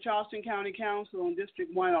for Charleston County Council in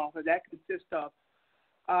District 1 office. That consists of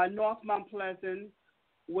North Mount Pleasant,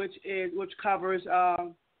 which covers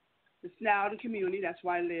the Snowden community. That's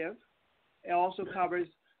where I live. It also covers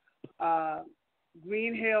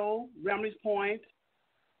Green Hill, Remley's Point,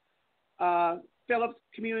 Phillips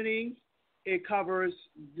community. It covers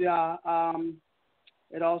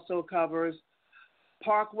it also covers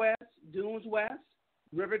Park West, Dunes West,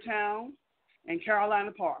 Rivertown, and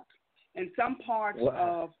Carolina Park, and some parts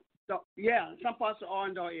of the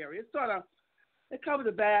Arndale area. It covers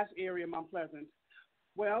a vast area of Mount Pleasant.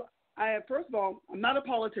 Well, first of all, I'm not a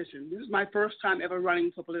politician. This is my first time ever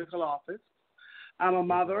running for political office. I'm a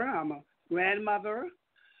mother. I'm a grandmother.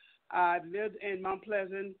 I've lived in Mount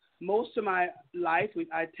Pleasant most of my life.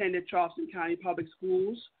 I attended Charleston County Public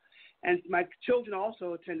Schools, and my children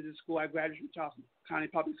also attended the school. I graduated from Charleston County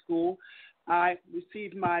Public School. I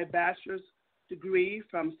received my bachelor's degree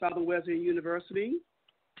from Southern Wesleyan University.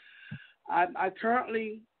 I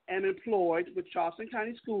currently am employed with Charleston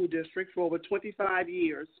County School District for over 25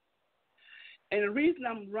 years. And the reason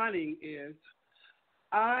I'm running is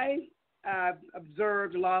I have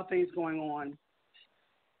observed a lot of things going on.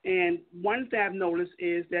 And one thing I've noticed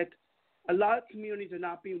is that a lot of communities are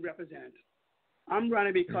not being represented. I'm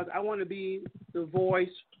running because I want to be the voice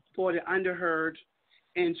for the underheard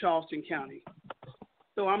in Charleston County.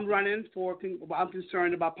 So I'm running I'm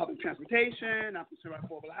concerned about public transportation, I'm concerned about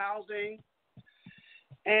affordable housing,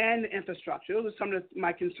 and infrastructure. Those are some of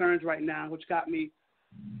my concerns right now, which got me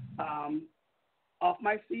off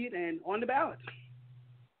my seat and on the ballot.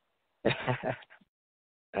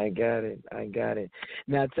 I got it.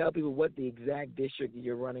 Now tell people what the exact district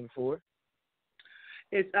you're running for.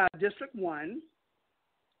 It's District 1.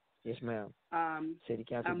 Yes, ma'am. City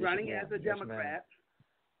Council. I'm running as a Democrat.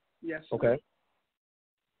 Yes. Okay.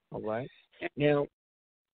 All right. Now,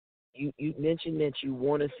 you mentioned that you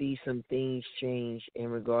want to see some things change in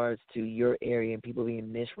regards to your area and people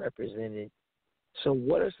being misrepresented. So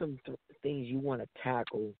what are some things you want to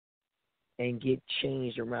tackle and get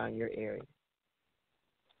changed around your area?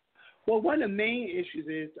 Well, one of the main issues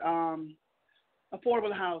is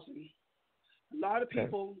affordable housing. A lot of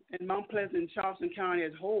people in Mount Pleasant and Charleston County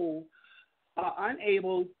as a whole are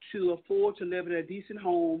unable to afford to live in a decent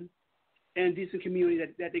home and a decent community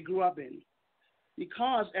that they grew up in.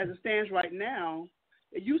 Because as it stands right now,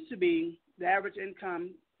 it used to be the average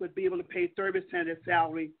income would be able to pay 30% of their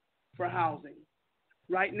salary for housing.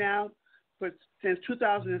 Right now, since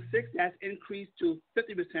 2006, that's increased to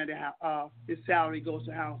 50% of their salary goes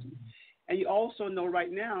to housing. And you also know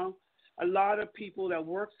right now, a lot of people that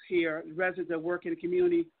works here, residents that work in the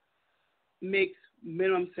community, makes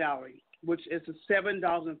minimum salary, which is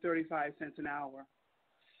 $7.35 an hour.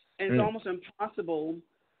 And it's almost impossible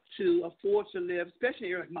to afford to live, especially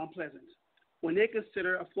in areas like Mount Pleasant, when they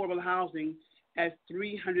consider affordable housing as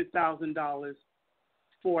 $300,000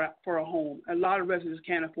 for a home. A lot of residents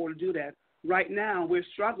can't afford to do that. Right now, we're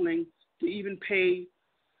struggling to even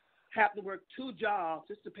have to work 2 jobs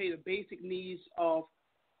just to pay the basic needs for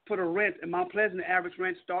the rent. In Mount Pleasant, the average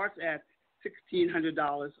rent starts at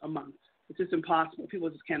 $1,600 a month. It's just impossible. People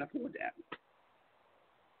just can't afford that.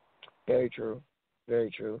 Very true.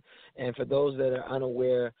 Very true. And for those that are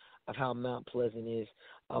unaware of how Mount Pleasant is,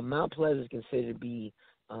 Mount Pleasant is considered to be,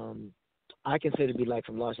 I consider to be like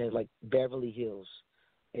from Los Angeles, like Beverly Hills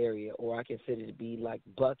area, or I consider to be like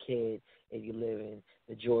Buckhead if you live in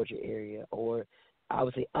the Georgia area, or I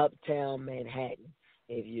would say uptown Manhattan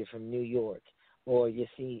if you're from New York, or you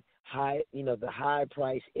see the high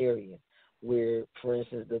price area where, for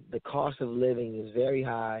instance, the cost of living is very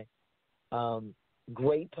high,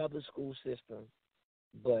 great public school system,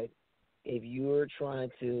 but if you're trying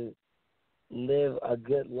to live a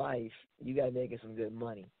good life, you got to make some good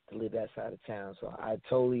money to live that side of town. So I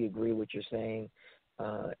totally agree with what you're saying.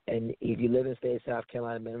 And if you live in the state of South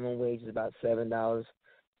Carolina, minimum wage is about $7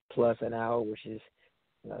 plus an hour, which is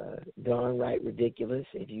darn right ridiculous.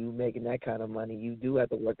 If you're making that kind of money, you do have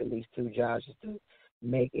to work at least 2 jobs just to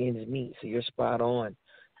make ends meet. So you're spot on.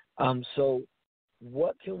 So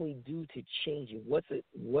what can we do to change it?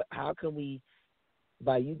 How can we,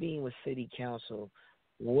 by you being with City Council,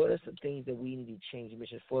 what are some things that we need to change? You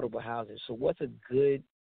mentioned affordable housing. So what's a good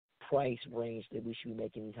price range that we should be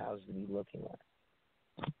making these houses to be looking at?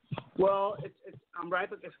 Well, I'm right,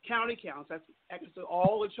 but it's county counts. That's actually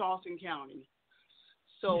all of Charleston County.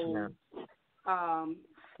 So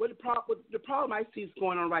what the problem I see is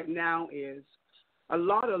going on right now is a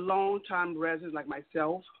lot of long-time residents like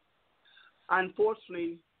myself,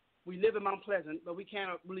 unfortunately, we live in Mount Pleasant, but we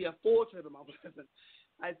can't really afford to live in Mount Pleasant.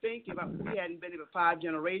 I think if we hadn't been here for 5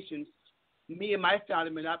 generations, me and my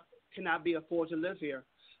family cannot be afford to live here.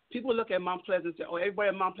 People look at Mount Pleasant and say, oh, everybody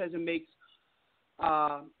in Mount Pleasant makes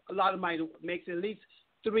a lot of money, makes at least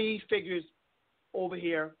 3 figures over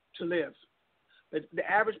here to live. But the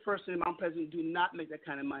average person in Mount Pleasant do not make that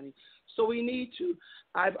kind of money. So we need to,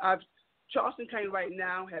 Charleston County right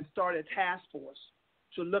now has started a task force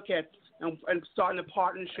to look at and starting a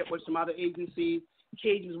partnership with some other agencies.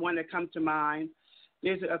 Cage is one that comes to mind.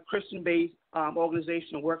 There's a Christian-based organization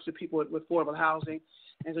that works with people with affordable housing.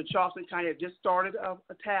 And so Charleston County has just started a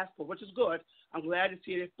task force, which is good. I'm glad to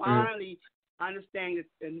see they finally understand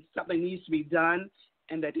that something needs to be done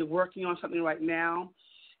and that they're working on something right now,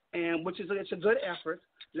 and it's a good effort.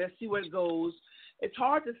 Let's see where it goes. It's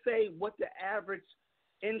hard to say what the average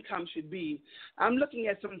income should be. I'm looking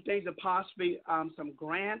at some things that possibly some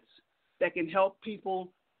grants that can help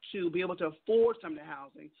people to be able to afford some of the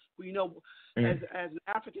housing. We know as an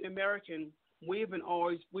African American, we've been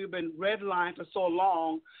redlined for so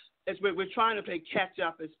long. We're trying to play catch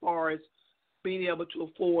up as far as being able to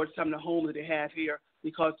afford some of the homes that they have here,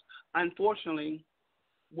 because unfortunately,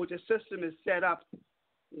 with the system is set up,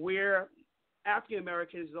 where African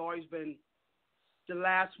Americans has always been the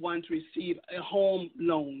last one to receive home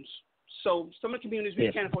loans. So some of the communities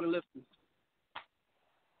we can't afford to live in.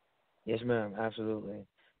 Yes, ma'am, absolutely.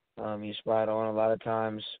 You're spot on. A lot of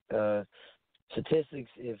times,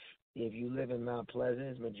 statistics, if you live in Mount Pleasant,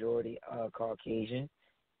 it's majority Caucasian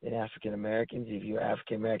and African Americans. If you're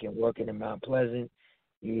African American working in Mount Pleasant,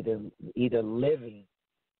 you're either living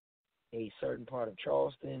a certain part of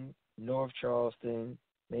Charleston, North Charleston,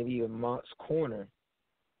 maybe even Moncks Corner,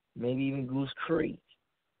 maybe even Goose Creek,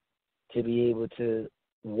 to be able to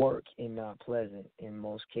work in Mount Pleasant in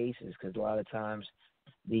most cases, because a lot of times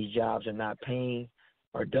these jobs are not paying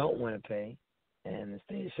or don't want to pay. And the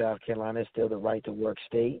state of South Carolina is still the right to work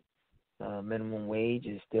state. Minimum wage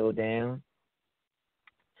is still down.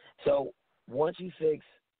 So once you fix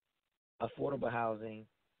affordable housing,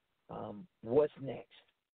 what's next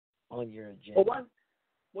on your agenda?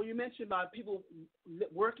 Well, you mentioned about people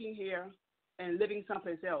working here and living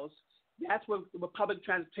someplace else. That's where public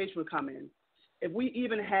transportation would come in. If we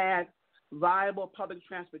even had viable public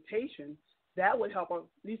transportation, that would help, at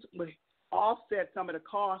least would offset some of the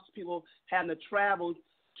costs people having to travel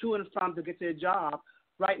to and from to get to their job.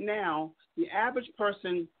 Right now, the average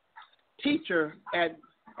person, teacher at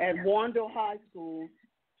Warrendale High School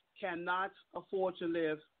cannot afford to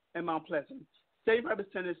live in Mount Pleasant.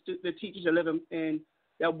 75% of the teachers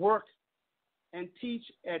that work and teach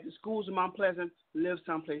at the schools in Mount Pleasant live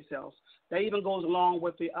someplace else. That even goes along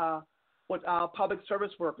with our public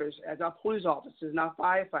service workers, as our police officers and our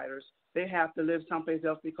firefighters. They have to live someplace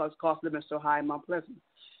else because cost of living is so high in Mount Pleasant.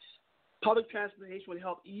 Public transportation would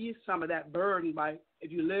help ease some of that burden by,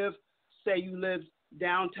 if you live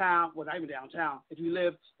downtown, well, not even downtown, if you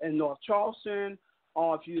live in North Charleston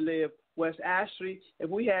or if you live West Ashley, if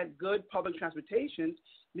we had good public transportation,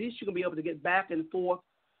 at least you can be able to get back and forth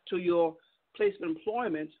to your place of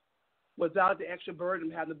employment without the extra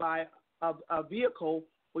burden of having to buy a vehicle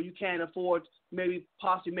where you can't afford maybe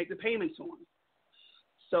possibly make the payments on.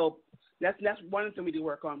 So that's one thing we do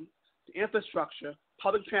work on. The infrastructure,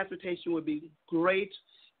 public transportation would be great.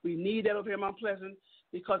 We need that over here in Mount Pleasant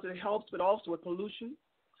because it helps, but also with pollution.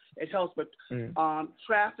 It helps with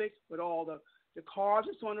traffic, with all the cars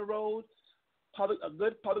that's on the road. A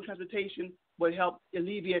good public transportation would help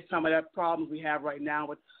alleviate some of that problems we have right now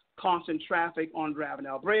with constant traffic on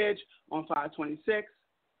Ravenel Bridge, on 526.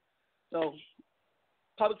 So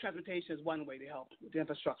public transportation is one way to help with the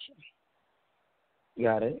infrastructure.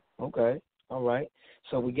 Got it. Okay. All right.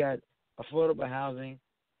 So we got affordable housing,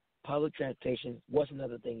 public transportation. What's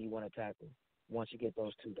another thing you want to tackle once you get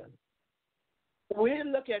those two done? We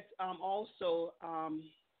didn't look at also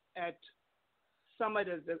at some of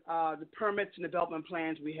the permits and development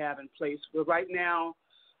plans we have in place. But right now,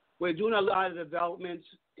 we're doing a lot of development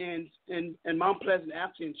in Mount Pleasant,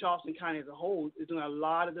 actually in Charleston County as a whole, is doing a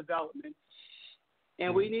lot of development.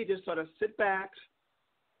 And we need to sort of sit back,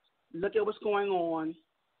 look at what's going on,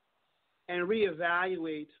 and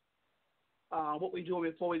reevaluate what we're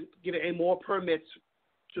doing before we get any more permits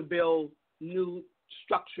to build new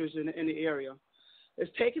structures in the area.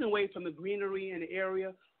 It's taken away from the greenery in the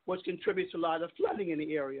area, which contributes to a lot of flooding in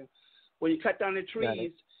the area. When you cut down the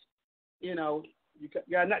trees,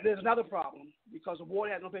 there's another problem because the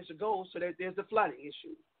water has no place to go, so there's the flooding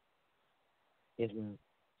issue. Yes, ma'am.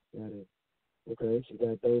 Got it. Okay, so you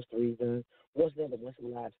got those three done. What's the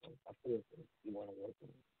last one? A fourth one you want to work on?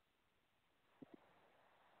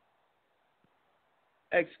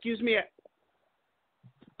 Excuse me?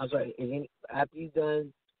 I'm sorry. After you've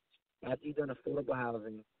done affordable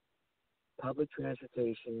housing, public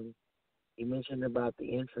transportation, you mentioned about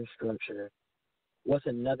the infrastructure. What's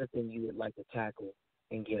another thing you would like to tackle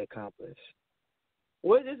and get accomplished?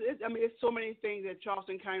 Well, it's so many things that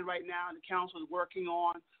Charleston County right now and the council is working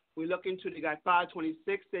on. We look into. They got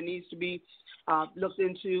 526 that needs to be looked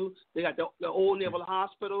into. They got the old Naval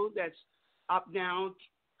Hospital that's up down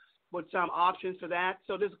with some options for that.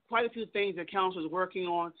 So there's quite a few things that council is working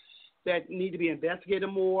on that need to be investigated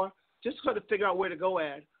more. Just sort of figure out where to go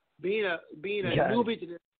at. Being a newbie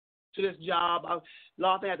to this job, a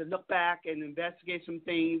lot of things I had to look back and investigate some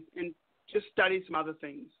things and just study some other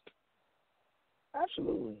things.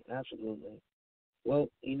 Absolutely. Well,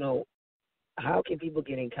 how can people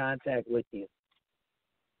get in contact with you?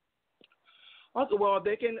 Okay, well,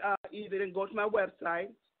 they can either go to my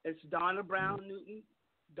website. It's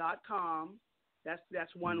DonnaBrownNewton.com.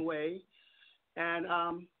 That's one way. And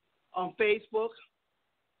on Facebook,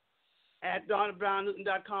 at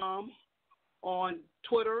DonnaBrownNewton.com. On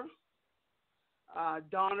Twitter,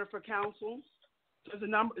 Donna for Council. There's a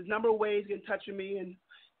number of ways you can touch with me,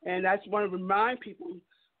 and I just want to remind people,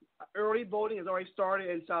 early voting has already started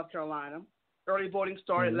in South Carolina. Early voting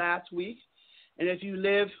started last week, and if you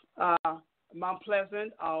live Mount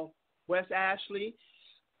Pleasant or West Ashley,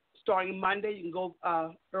 starting Monday, you can go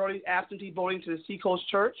early absentee voting to the Seacoast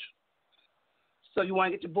Church. So you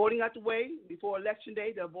want to get your voting out the way before Election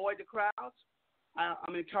Day to avoid the crowds.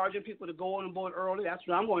 I'm encouraging people to go on and vote early. That's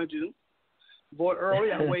what I'm going to do. Vote early.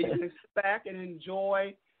 That way you can sit back and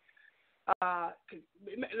enjoy.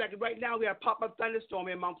 Like right now, we have a pop-up thunderstorm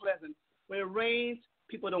in Mount Pleasant. When it rains,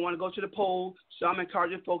 people don't want to go to the polls. So I'm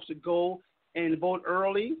encouraging folks to go and vote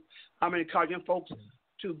early. I'm encouraging folks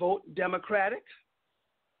to vote Democratic.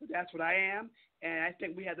 That's what I am. And I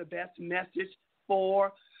think we have the best message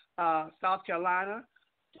for South Carolina,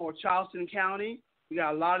 for Charleston County. We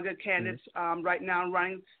got a lot of good candidates right now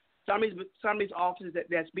running some of these offices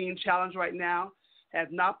that's being challenged right now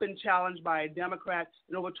have not been challenged by a Democrat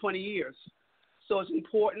in over 20 years. So it's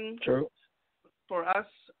important for us.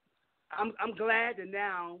 I'm glad that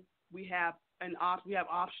now we have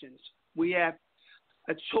options. We have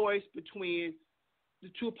a choice between the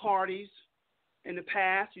two parties. In the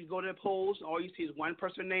past, you go to the polls, all you see is one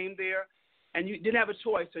person named there, and you didn't have a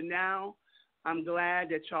choice. So now I'm glad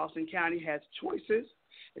that Charleston County has choices,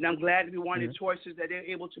 and I'm glad to be one of the choices that they're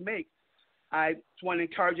able to make. I just want to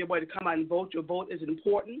encourage everybody to come out and vote. Your vote is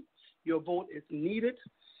important. Your vote is needed,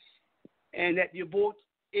 and that your vote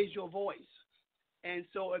is your voice. And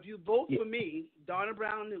so if you vote for me, Donna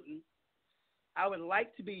Brown Newton, I would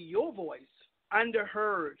like to be your voice,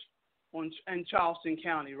 underheard in Charleston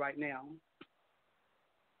County right now.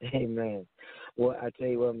 Amen. Well, I tell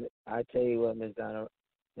you what, Ms. Donna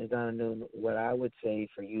Newton, what I would say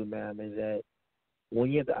for you, ma'am, is that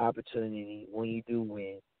when you have the opportunity, when you do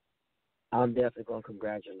win, I'm definitely going to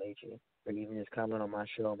congratulate you for even just coming on my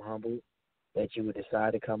show. I'm humbled that you would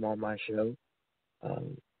decide to come on my show.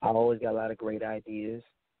 I always got a lot of great ideas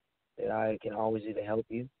that I can always do to help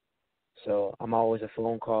you. So I'm always a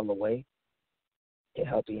phone call away to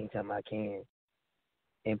help you anytime I can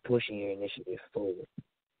in pushing your initiative forward.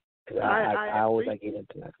 Because I always like getting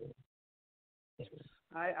into that.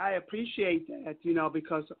 I appreciate that,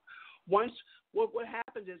 because once what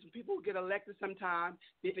happens is when people get elected sometimes,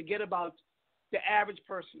 they forget about the average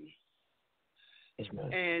person. Yes,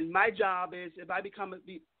 and my job is, if I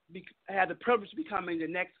have the privilege of becoming the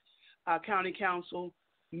next county council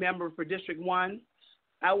member for District 1,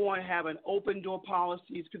 I want to have an open door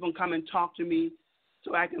policy so people can come and talk to me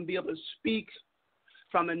so I can be able to speak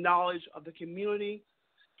from the knowledge of the community,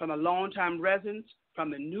 from the long-time residents,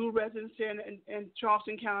 from the new residents here in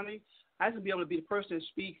Charleston County. I have to be able to be the person that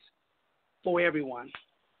speaks for everyone.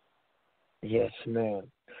 Yes, ma'am.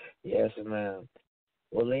 Yes, ma'am.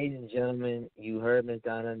 Well, ladies and gentlemen, you heard Ms.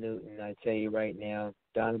 Donna Newton. I tell you right now,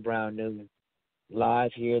 Donna Brown Newton,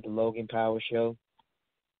 live here at the Logan Power Show.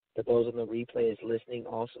 For those on the replay is listening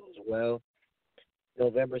also as well.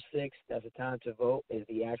 November 6th, that's the time to vote, is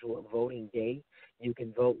the actual voting day. You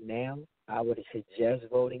can vote now. I would suggest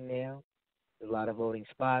voting now. There's a lot of voting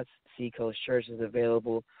spots. Seacoast Church is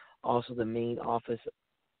available. Also, the main office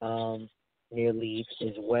near Leeds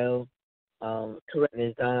as well. Correct.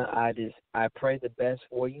 Ms. Donna, I pray the best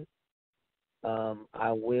for you.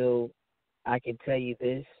 I can tell you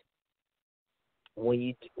this. When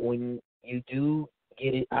you do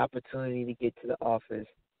get an opportunity to get to the office,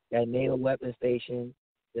 that naval weapons station,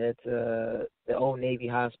 that the old Navy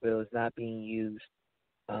hospital is not being used.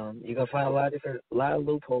 You're gonna find a lot of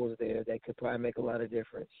loopholes there that could probably make a lot of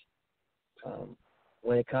difference.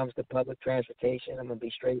 When it comes to public transportation, I'm gonna be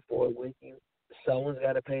straightforward with you. Someone's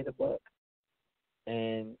got to pay the buck,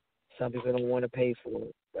 and some people don't want to pay for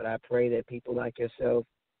it. But I pray that people like yourself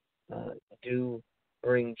do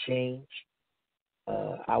bring change.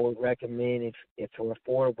 I would recommend if for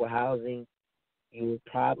affordable housing, you would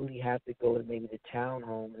probably have to go to maybe the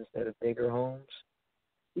townhomes instead of bigger homes.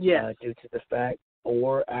 Yes. Due to the fact,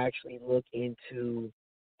 or actually look into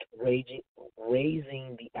raising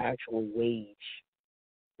the actual wage.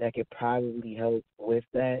 That could probably help with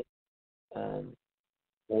that.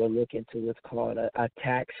 Or look into what's called a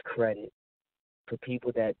tax credit for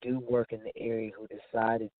people that do work in the area who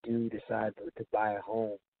decide to buy a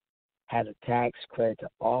home. Have a tax credit to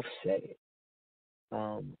offset it.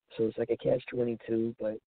 So it's like a catch-22,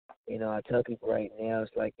 but, I tell people right now,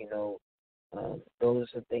 it's like, those are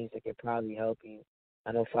some things that could probably help you.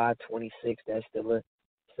 I know 526, that's still a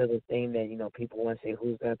thing that, people want to say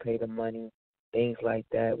who's going to pay the money, things like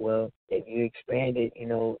that. Well, if you expand it,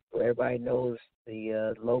 where everybody knows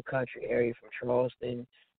the low country area from Charleston,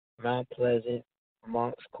 Mount Pleasant,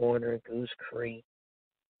 Moncks Corner, Goose Creek,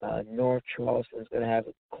 North Charleston is going to have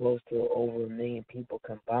close to over 1 million people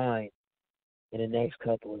combined in the next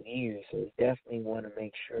couple of years. So we definitely want to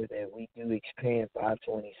make sure that we do expand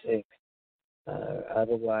 526.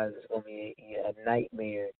 Otherwise, it's going to be a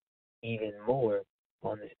nightmare even more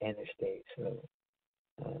on this interstate. So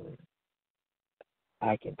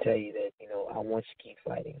I can tell you that, I want you to keep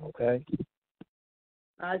fighting, okay?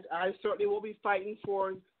 I certainly will be fighting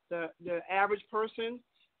for the average person,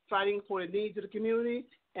 fighting for the needs of the community,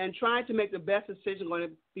 and trying to make the best decision going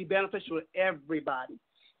to be beneficial to everybody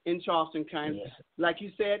in Charleston County. Yes. Like you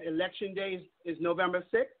said, Election Day is November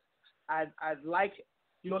 6th. I'd like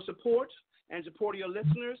your support and support of your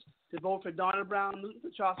listeners to vote for Donna Brown Newton for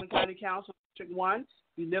Charleston County Council, District 1.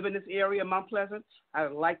 You live in this area, Mount Pleasant. I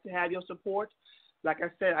would like to have your support. Like I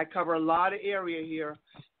said, I cover a lot of area here,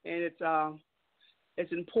 and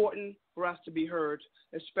it's important for us to be heard,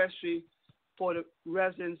 especially for the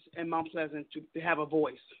residents in Mount Pleasant to have a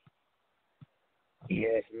voice.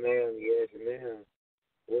 Yes, ma'am. Yes, ma'am.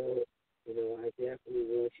 Well, I definitely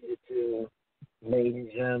want you to, ladies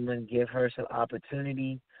and gentlemen, give her some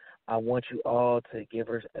opportunity. I want you all to give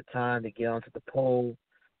her a time to get onto the poll,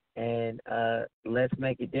 and let's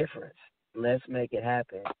make a difference. Let's make it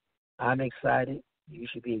happen. I'm excited. You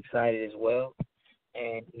should be excited as well.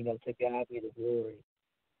 And, to God be the glory.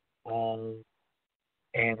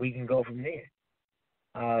 And we can go from there.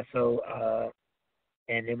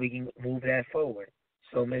 And then we can move that forward.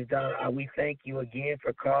 So, Ms. Donna, we thank you again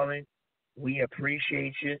for calling. We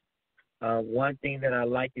appreciate you. One thing that I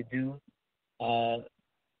like to do,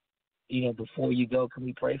 before you go, can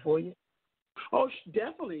we pray for you? Oh,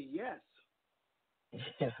 definitely, yes.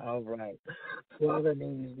 All right. Father, in the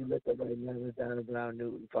name of we lift up right now, Ms. Donna Brown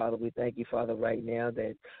Newton. Father, we thank you, Father, right now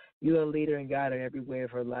that you are a leader and guide in every way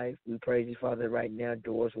of her life. We praise you, Father, right now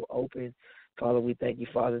doors will open. Father, we thank you,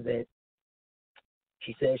 Father, that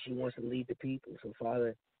she says she wants to lead the people. So,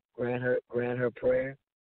 Father, grant her prayer.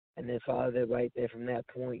 And then, Father, right there from that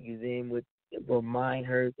point, you then would remind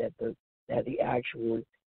her that the actual,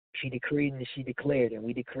 she decreed and she declared. And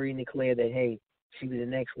we decree and declare that, hey, she was the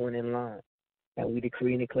next one in line. And we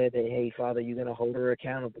decree and declare that, hey, Father, you're going to hold her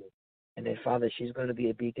accountable. And then, Father, she's going to be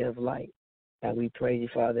a beacon of light. And we praise you,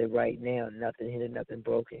 Father, right now, nothing hidden, nothing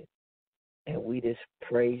broken. And we just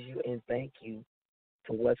praise you and thank you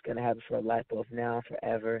for what's going to happen for her life, both now and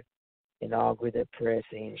forever. And all with that prayer,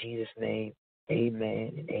 say in Jesus' name,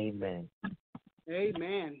 amen and amen.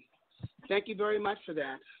 Amen. Thank you very much for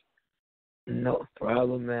that. No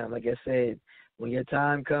problem, ma'am. Like I said, when your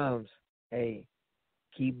time comes, hey,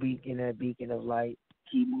 keep being that beacon of light,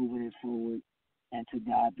 keep moving it forward, and to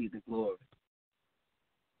God be the glory.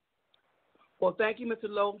 Well, thank you, Mr.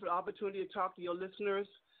 Logan, for the opportunity to talk to your listeners,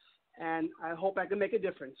 and I hope I can make a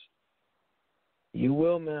difference. You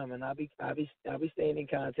will, ma'am, and I'll be staying in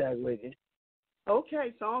contact with you.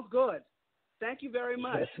 Okay, sounds good. Thank you very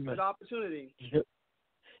much Yes, for the opportunity.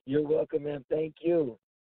 You're welcome, ma'am. Thank you.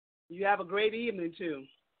 You have a great evening, too.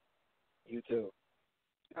 You too.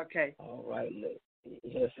 Okay. All right.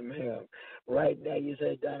 Yes, ma'am. Right now, you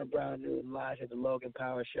said Donna Brown Newton live at the Logan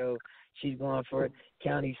Power Show. She's going for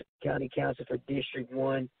county council for District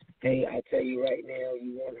 1. Hey, I tell you right now,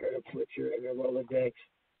 you want her to put you in the Rolodex.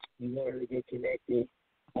 You want her to get connected.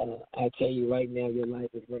 I tell you right now, your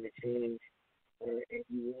life is going to change. And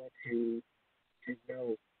you want to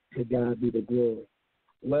know to God be the glory.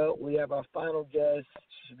 Well, we have our final guest.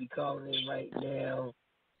 She'll be calling in right now.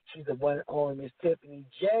 She's the one and only Miss Tiffany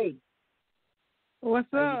J. What's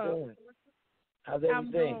How up? you doing? How's everything?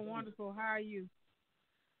 I'm doing wonderful. How are you?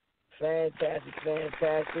 Fantastic. We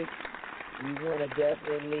want to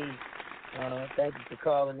definitely thank you for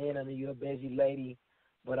calling in. I know you're a busy lady,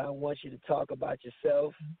 but I want you to talk about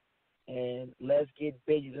yourself, and let's get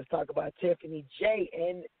busy. Let's talk about Tiffany J.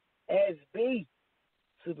 and SB.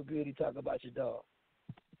 Super Beauty, talk about your dog.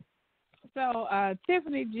 So,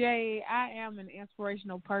 Tiffany J., I am an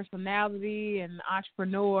inspirational personality and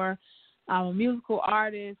entrepreneur. I'm a musical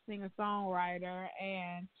artist, singer-songwriter,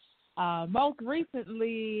 and most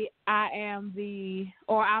recently, I'm being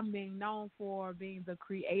known for being the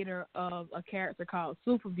creator of a character called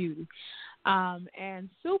Super Beauty. And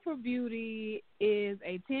Super Beauty is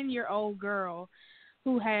a 10-year-old girl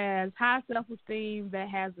who has high self-esteem that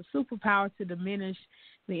has the superpower to diminish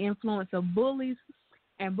the influence of bullies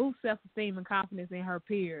and boost self-esteem and confidence in her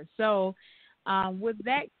peers. So with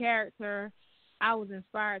that character, I was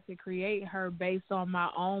inspired to create her based on my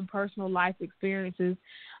own personal life experiences.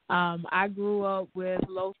 I grew up with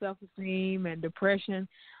low self-esteem and depression.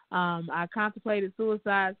 I contemplated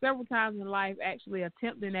suicide several times in life, actually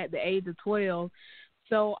attempting at the age of 12.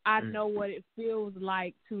 So I know what it feels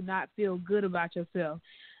like to not feel good about yourself.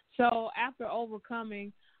 So after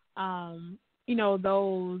overcoming,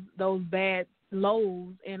 those bad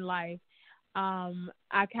lows in life,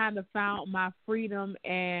 I kind of found my freedom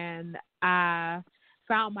and I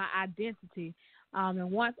found my identity.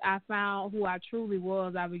 And once I found who I truly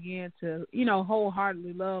was, I began to,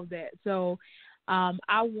 wholeheartedly love that. So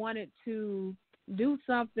I wanted to do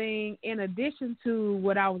something in addition to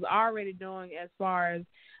what I was already doing as far as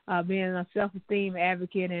being a self-esteem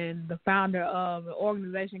advocate and the founder of an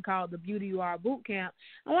organization called the Beauty You Are Boot Camp.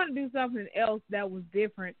 I wanted to do something else that was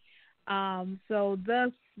different. So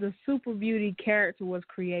thus the Super Beauty character was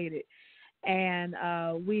created. And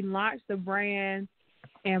we launched the brand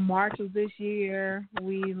in March of this year.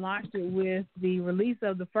 We launched it with the release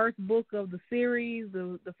of the first book of the series.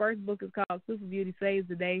 The first book is called Super Beauty Saves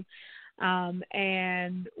the Day.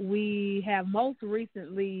 And we have most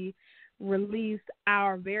recently released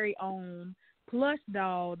our very own plush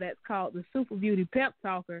doll that's called the Super Beauty Pep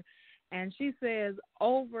Talker. And she says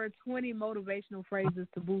over 20 motivational phrases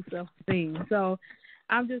to boost self-esteem. So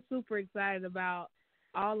I'm just super excited about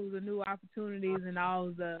all of the new opportunities and all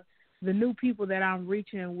of the new people that I'm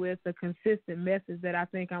reaching with the consistent message that I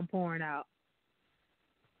think I'm pouring out.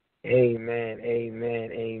 Amen,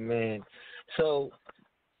 amen, amen. So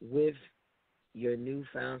with your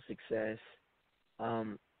newfound success,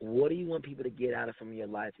 what do you want people to get out of from your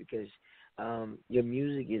life? Because your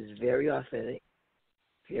music is very authentic.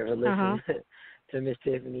 If you ever listen to Miss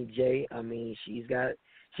Tiffany J, I mean, she got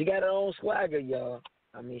her own swagger, y'all.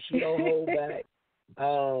 I mean, she don't hold back.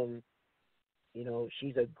 You know,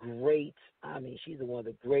 she's she's one of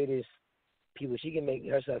the greatest people. She can make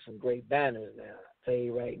herself some great banners now. I'll tell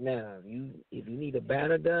you right now, if you need a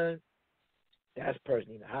banner done, that's the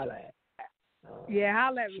person you need to holler at.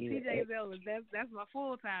 Holla at me. TJ Zeller. That's my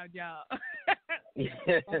full-time job.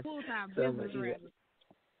 My full-time business rather.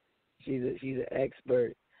 She's an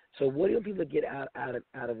expert. So what do people get out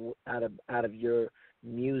of your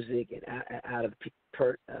music and out of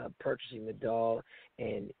purchasing the doll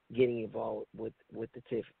and getting involved with the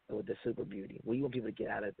Super Beauty? What do you want people to get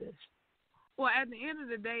out of this? Well, at the end of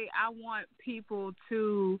the day, I want people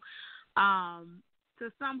to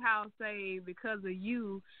somehow say, because of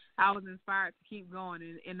you, I was inspired to keep going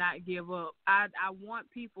and not give up. I want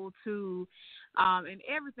people to, in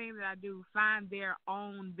everything that I do, find their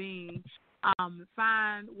own being,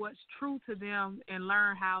 find what's true to them, and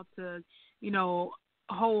learn how to,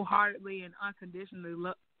 wholeheartedly and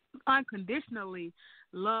unconditionally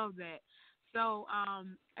love that. So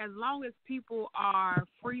as long as people are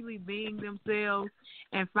freely being themselves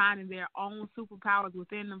and finding their own superpowers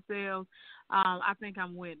within themselves, I think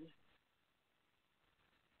I'm winning.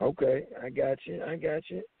 Okay, I got you.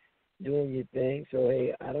 Doing your thing. So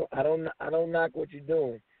hey, I don't knock what you're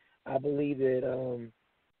doing. I believe that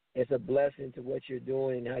it's a blessing to what you're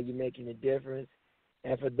doing and how you're making a difference.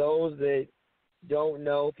 And for those that don't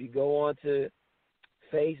know, if you go on to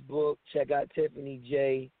Facebook, check out Tiffany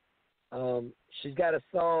J. She's got a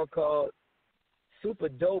song called Super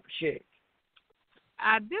Dope Chick.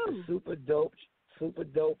 I do. Super dope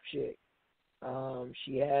chick.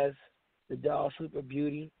 She has the doll Super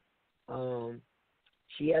Beauty.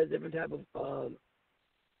 She has different type of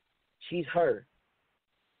she's her,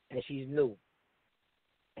 and she's new.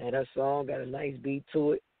 And her song got a nice beat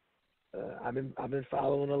to it. I've been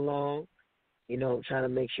following along, trying to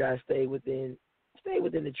make sure I stay within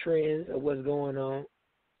the trends of what's going on.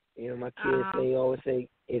 My kids always say,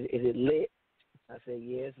 is it lit? I say,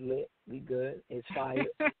 yeah, it's lit. We good. It's fire.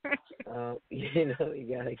 You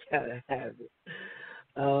gotta have it.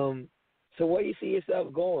 So where you see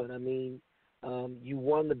yourself going? I mean, you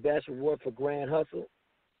won the best reward for Grand Hustle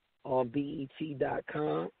on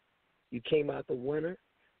BET.com. You came out the winner.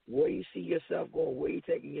 Where do you see yourself going? Where are you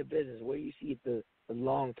taking your business? Where do you see it the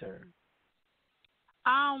long term?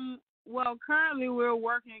 Well, currently we're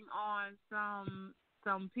working on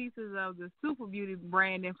some pieces of the Super Beauty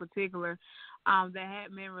brand in particular that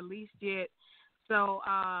hadn't been released yet. So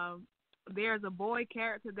there's a boy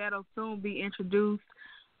character that'll soon be introduced.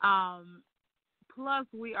 Plus,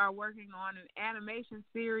 we are working on an animation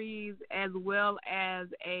series as well as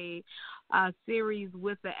a series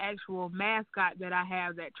with the actual mascot that I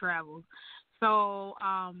have that travels. So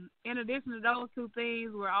in addition to those two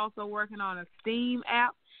things, we're also working on a STEAM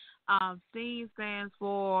app. STEAM stands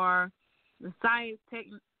for the science,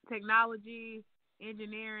 technology,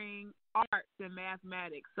 engineering, arts, and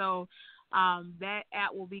mathematics. So that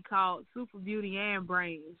app will be called Super Beauty and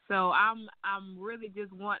Brains. So I'm really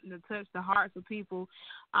just wanting to touch the hearts of people,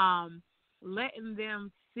 letting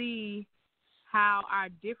them see how our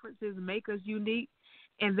differences make us unique,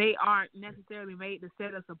 and they aren't necessarily made to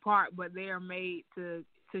set us apart, but they are made to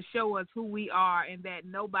show us who we are and that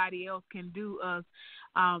nobody else can do us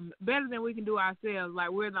better than we can do ourselves. Like,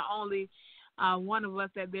 we're the only one of us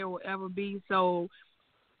that there will ever be. So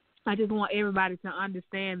I just want everybody to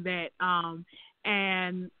understand that.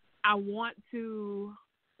 And I want to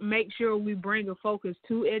make sure we bring a focus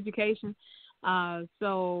to education.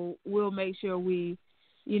 So we'll make sure we,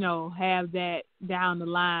 have that down the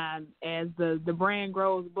line as the brand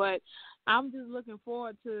grows. But I'm just looking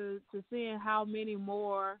forward to seeing how many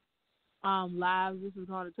more lives this is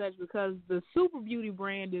going to touch, because the Super Beauty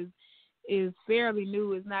brand is fairly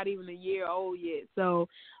new. It's not even a year old yet. So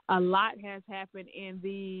a lot has happened in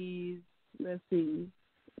these,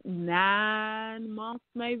 9 months,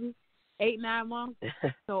 maybe 8-9 months.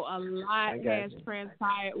 So a lot has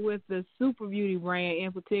transpired with the Super Beauty brand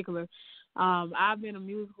in particular. I've been a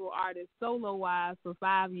musical artist solo-wise for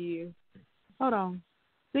 5 years. Hold on,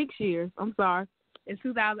 6 years. I'm sorry. It's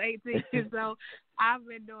 2018. So I've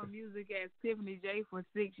been doing music as Tiffany J for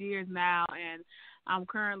 6 years now, and I'm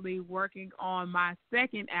currently working on my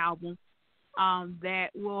second album that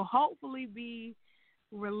will hopefully be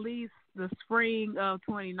released the spring of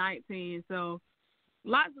 2019. So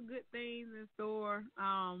lots of good things in store.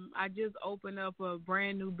 I just opened up a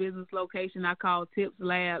brand new business location I call Tips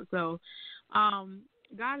Lab. So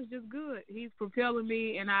God is just good. He's propelling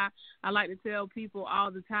me, and I like to tell people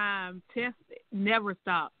all the time, test it, never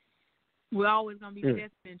stop. We're always going to be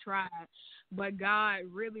tested and tried, but God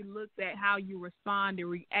really looks at how you respond and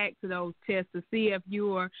react to those tests to see if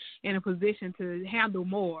you are in a position to handle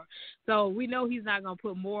more. So we know he's not going to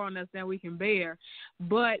put more on us than we can bear,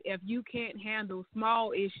 but if you can't handle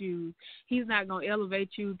small issues, he's not going to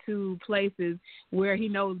elevate you to places where he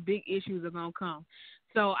knows big issues are going to come.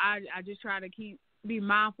 So I just try to be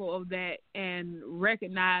mindful of that and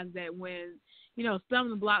recognize that when, some of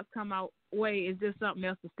the blocks come out way, it's just something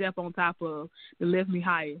else to step on top of to lift me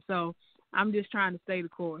higher. So I'm just trying to stay the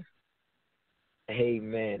course.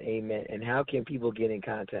 Amen. And how can people get in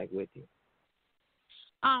contact with you?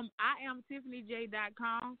 I am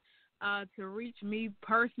TiffanyJ.com. To reach me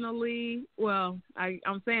personally, well,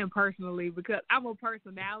 I'm saying personally because I'm a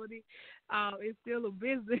personality. It's still a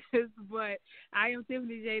business, but I am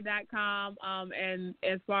TiffanyJ.com. And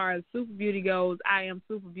as far as Super Beauty goes, I am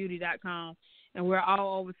superbeauty.com. And we're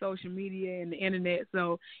all over social media and the internet.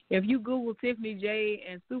 So if you Google Tiffany J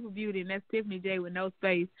and Super Beauty, and that's Tiffany J with no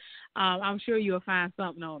space, I'm sure you'll find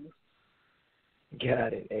something on us.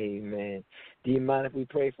 Got it. Amen. Do you mind if we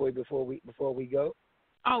pray for you before we go?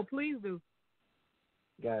 Oh, please do.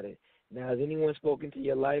 Got it. Now, has anyone spoken to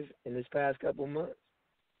your life in this past couple months?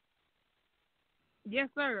 Yes,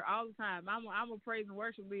 sir. All the time. I'm a praise and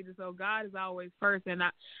worship leader, so God is always first, and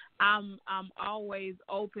I'm always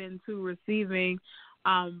open to receiving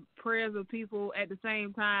prayers of people. At the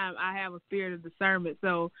same time, I have a spirit of discernment,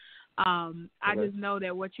 so I just know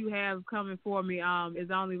that what you have coming for me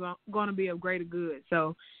is only going to be of greater good.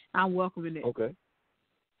 So I'm welcoming it. Okay.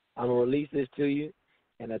 I'm gonna release this to you,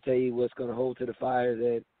 and I tell you what's going to hold to the fire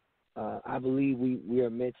that I believe we are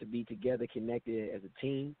meant to be together, connected as a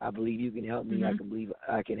team. I believe you can help me. Mm-hmm. I can believe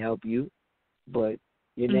I can help you. But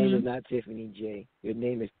your name is not Tiffany J. Your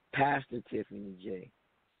name is Pastor Tiffany J.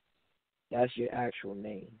 That's your actual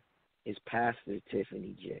name. It's Pastor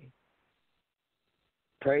Tiffany J.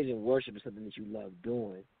 Praise and worship is something that you love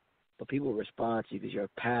doing, but people respond to you because you're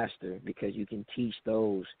a pastor, because you can teach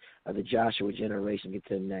those of the Joshua generation get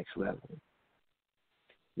to the next level.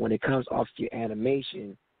 When it comes off to your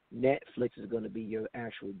animation, Netflix is going to be your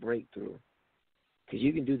actual breakthrough, because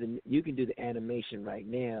you can do the animation right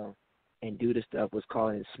now and do the stuff what's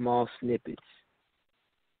called in small snippets.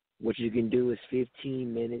 What you can do is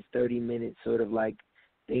 15 minutes, 30 minutes, sort of like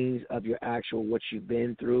things of your actual what you've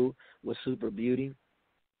been through with Super Beauty,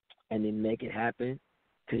 and then make it happen,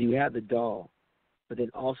 because you have the doll, but then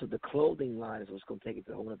also the clothing line is what's going to take it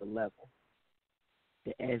to a whole other level.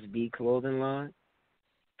 The SB clothing line,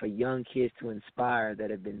 for young kids to inspire that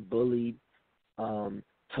have been bullied,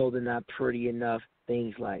 told they're not pretty enough,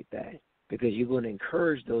 things like that. Because you're going to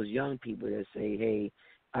encourage those young people that say, hey,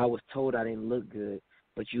 I was told I didn't look good,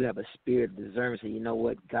 but you have a spirit of discernment. So you know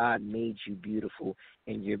what? God made you beautiful,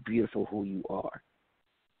 and you're beautiful who you are.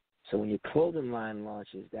 So when your clothing line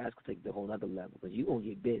launches, that's going to take it to a whole other level, because you're going to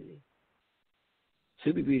get busy.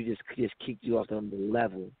 Super Beauty just kicked you off to another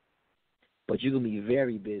level, but you're going to be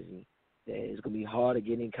very busy. It's going to be hard to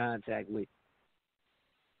get in contact with.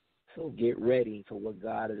 So get ready for what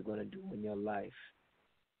God is going to do in your life.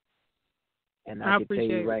 And I can tell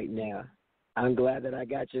you right now, I'm glad that I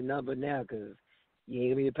got your number now, because you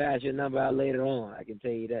ain't going to pass your number out later on. I can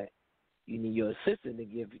tell you that. You need your assistant to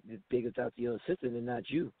give the biggest out to your assistant and not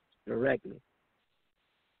you directly.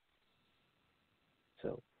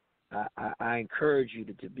 So I encourage you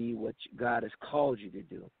to be what God has called you to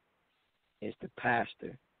do, is to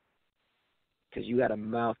pastor. Because you got a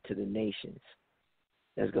mouth to the nations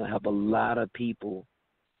that's going to help a lot of people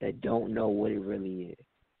that don't know what it really is.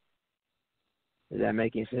 Is that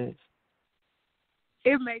making sense?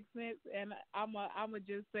 It makes sense, and I'm a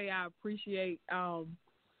just say I appreciate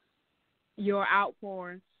your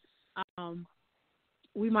outpouring.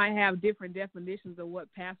 We might have different definitions of what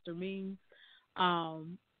pastor means,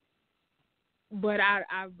 but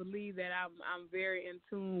I believe that I'm very in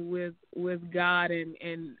tune with God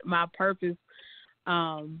and my purpose.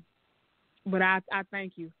 But I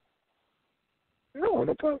thank you.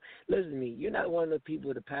 No problem. Listen to me. You're not one of the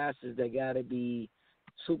people, the pastors, that got to be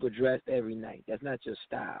super dressed every night. That's not your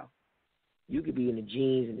style. You could be in the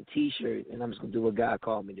jeans and the T-shirt, and I'm just going to do what God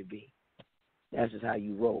called me to be. That's just how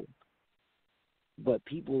you roll. But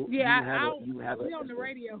people, yeah, you have we on the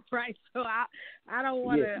radio, right? So I don't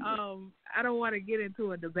want to get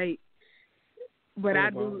into a debate. But I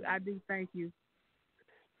do thank you.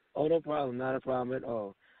 Oh, no problem, not a problem at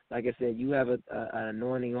all. Like I said, you have an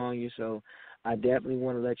anointing on you, so I definitely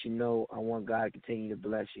want to let you know I want God to continue to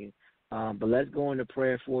bless you. But let's go into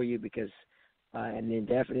prayer for you because, and then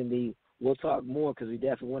definitely we'll talk more because we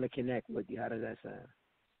definitely want to connect with you. How does that sound?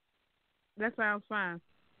 That sounds fine.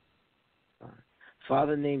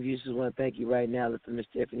 Father, in the name of Jesus, I want to thank you right now. Lift Miss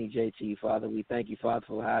Tiffany J to you, Father. We thank you, Father,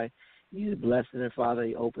 for how you're blessing her, Father.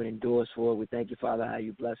 You're opening doors for her. We thank you, Father, how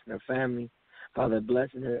you're blessing her family. Father,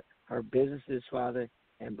 blessing her businesses, Father,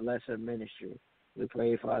 and bless her ministry. We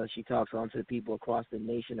pray, Father, she talks on to the people across the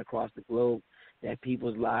nation, across the globe, that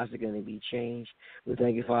people's lives are going to be changed. We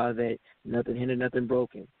thank you, Father, that nothing hindered, nothing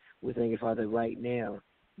broken. We thank you, Father, right now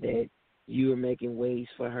that you are making ways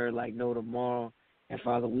for her like no tomorrow. And,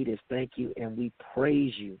 Father, we just thank you and we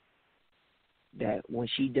praise you that when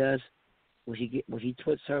she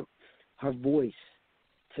puts her voice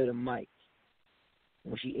to the mic,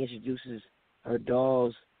 when she introduces her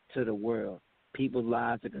dolls to the world, people's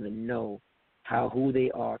lives are going to know who they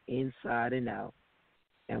are inside and out.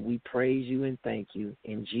 And we praise you and thank you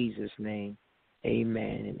in Jesus' name.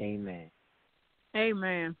 Amen and amen.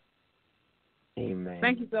 Amen. Amen.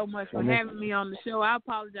 Thank you so much for having me on the show. I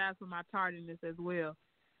apologize for my tardiness as well.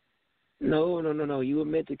 No. You were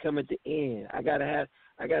meant to come at the end. I gotta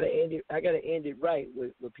end it right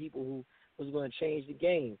with people who was going to change the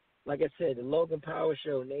game. Like I said, the Logan Power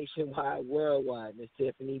Show, nationwide, worldwide. Miss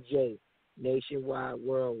Tiffany J, nationwide,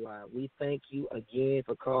 worldwide. We thank you again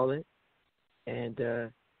for calling, and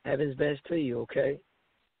heaven's best to you. Okay.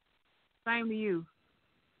 Same to you.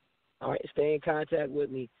 All right, stay in contact with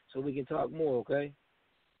me so we can talk more, okay?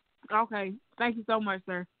 Okay. Thank you so much,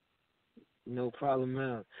 sir. No problem,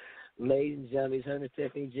 man. Ladies and gentlemen, it's her and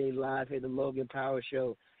Stephanie J live here at the Logan Power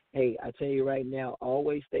Show. Hey, I tell you right now,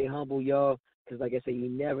 always stay humble, y'all, because like I said, you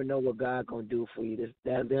never know what God going to do for you.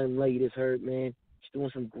 That young lady that's heard, man, she's doing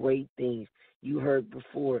some great things. You heard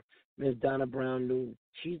before, Miss Donna Brown Newton,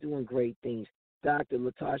 she's doing great things. Dr.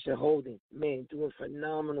 Latasha Holden, man, doing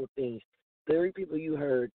phenomenal things. 30 people you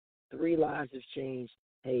heard. 3 lives have changed.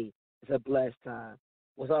 Hey, it's a blessed time.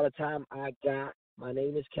 What's all the time I got? My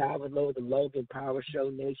name is Calvin Logan, the Logan Power Show,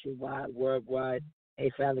 nationwide, worldwide.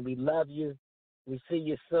 Hey, family, we love you. We see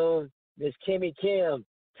you soon. Miss Kimmy Kim,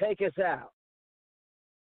 take us out.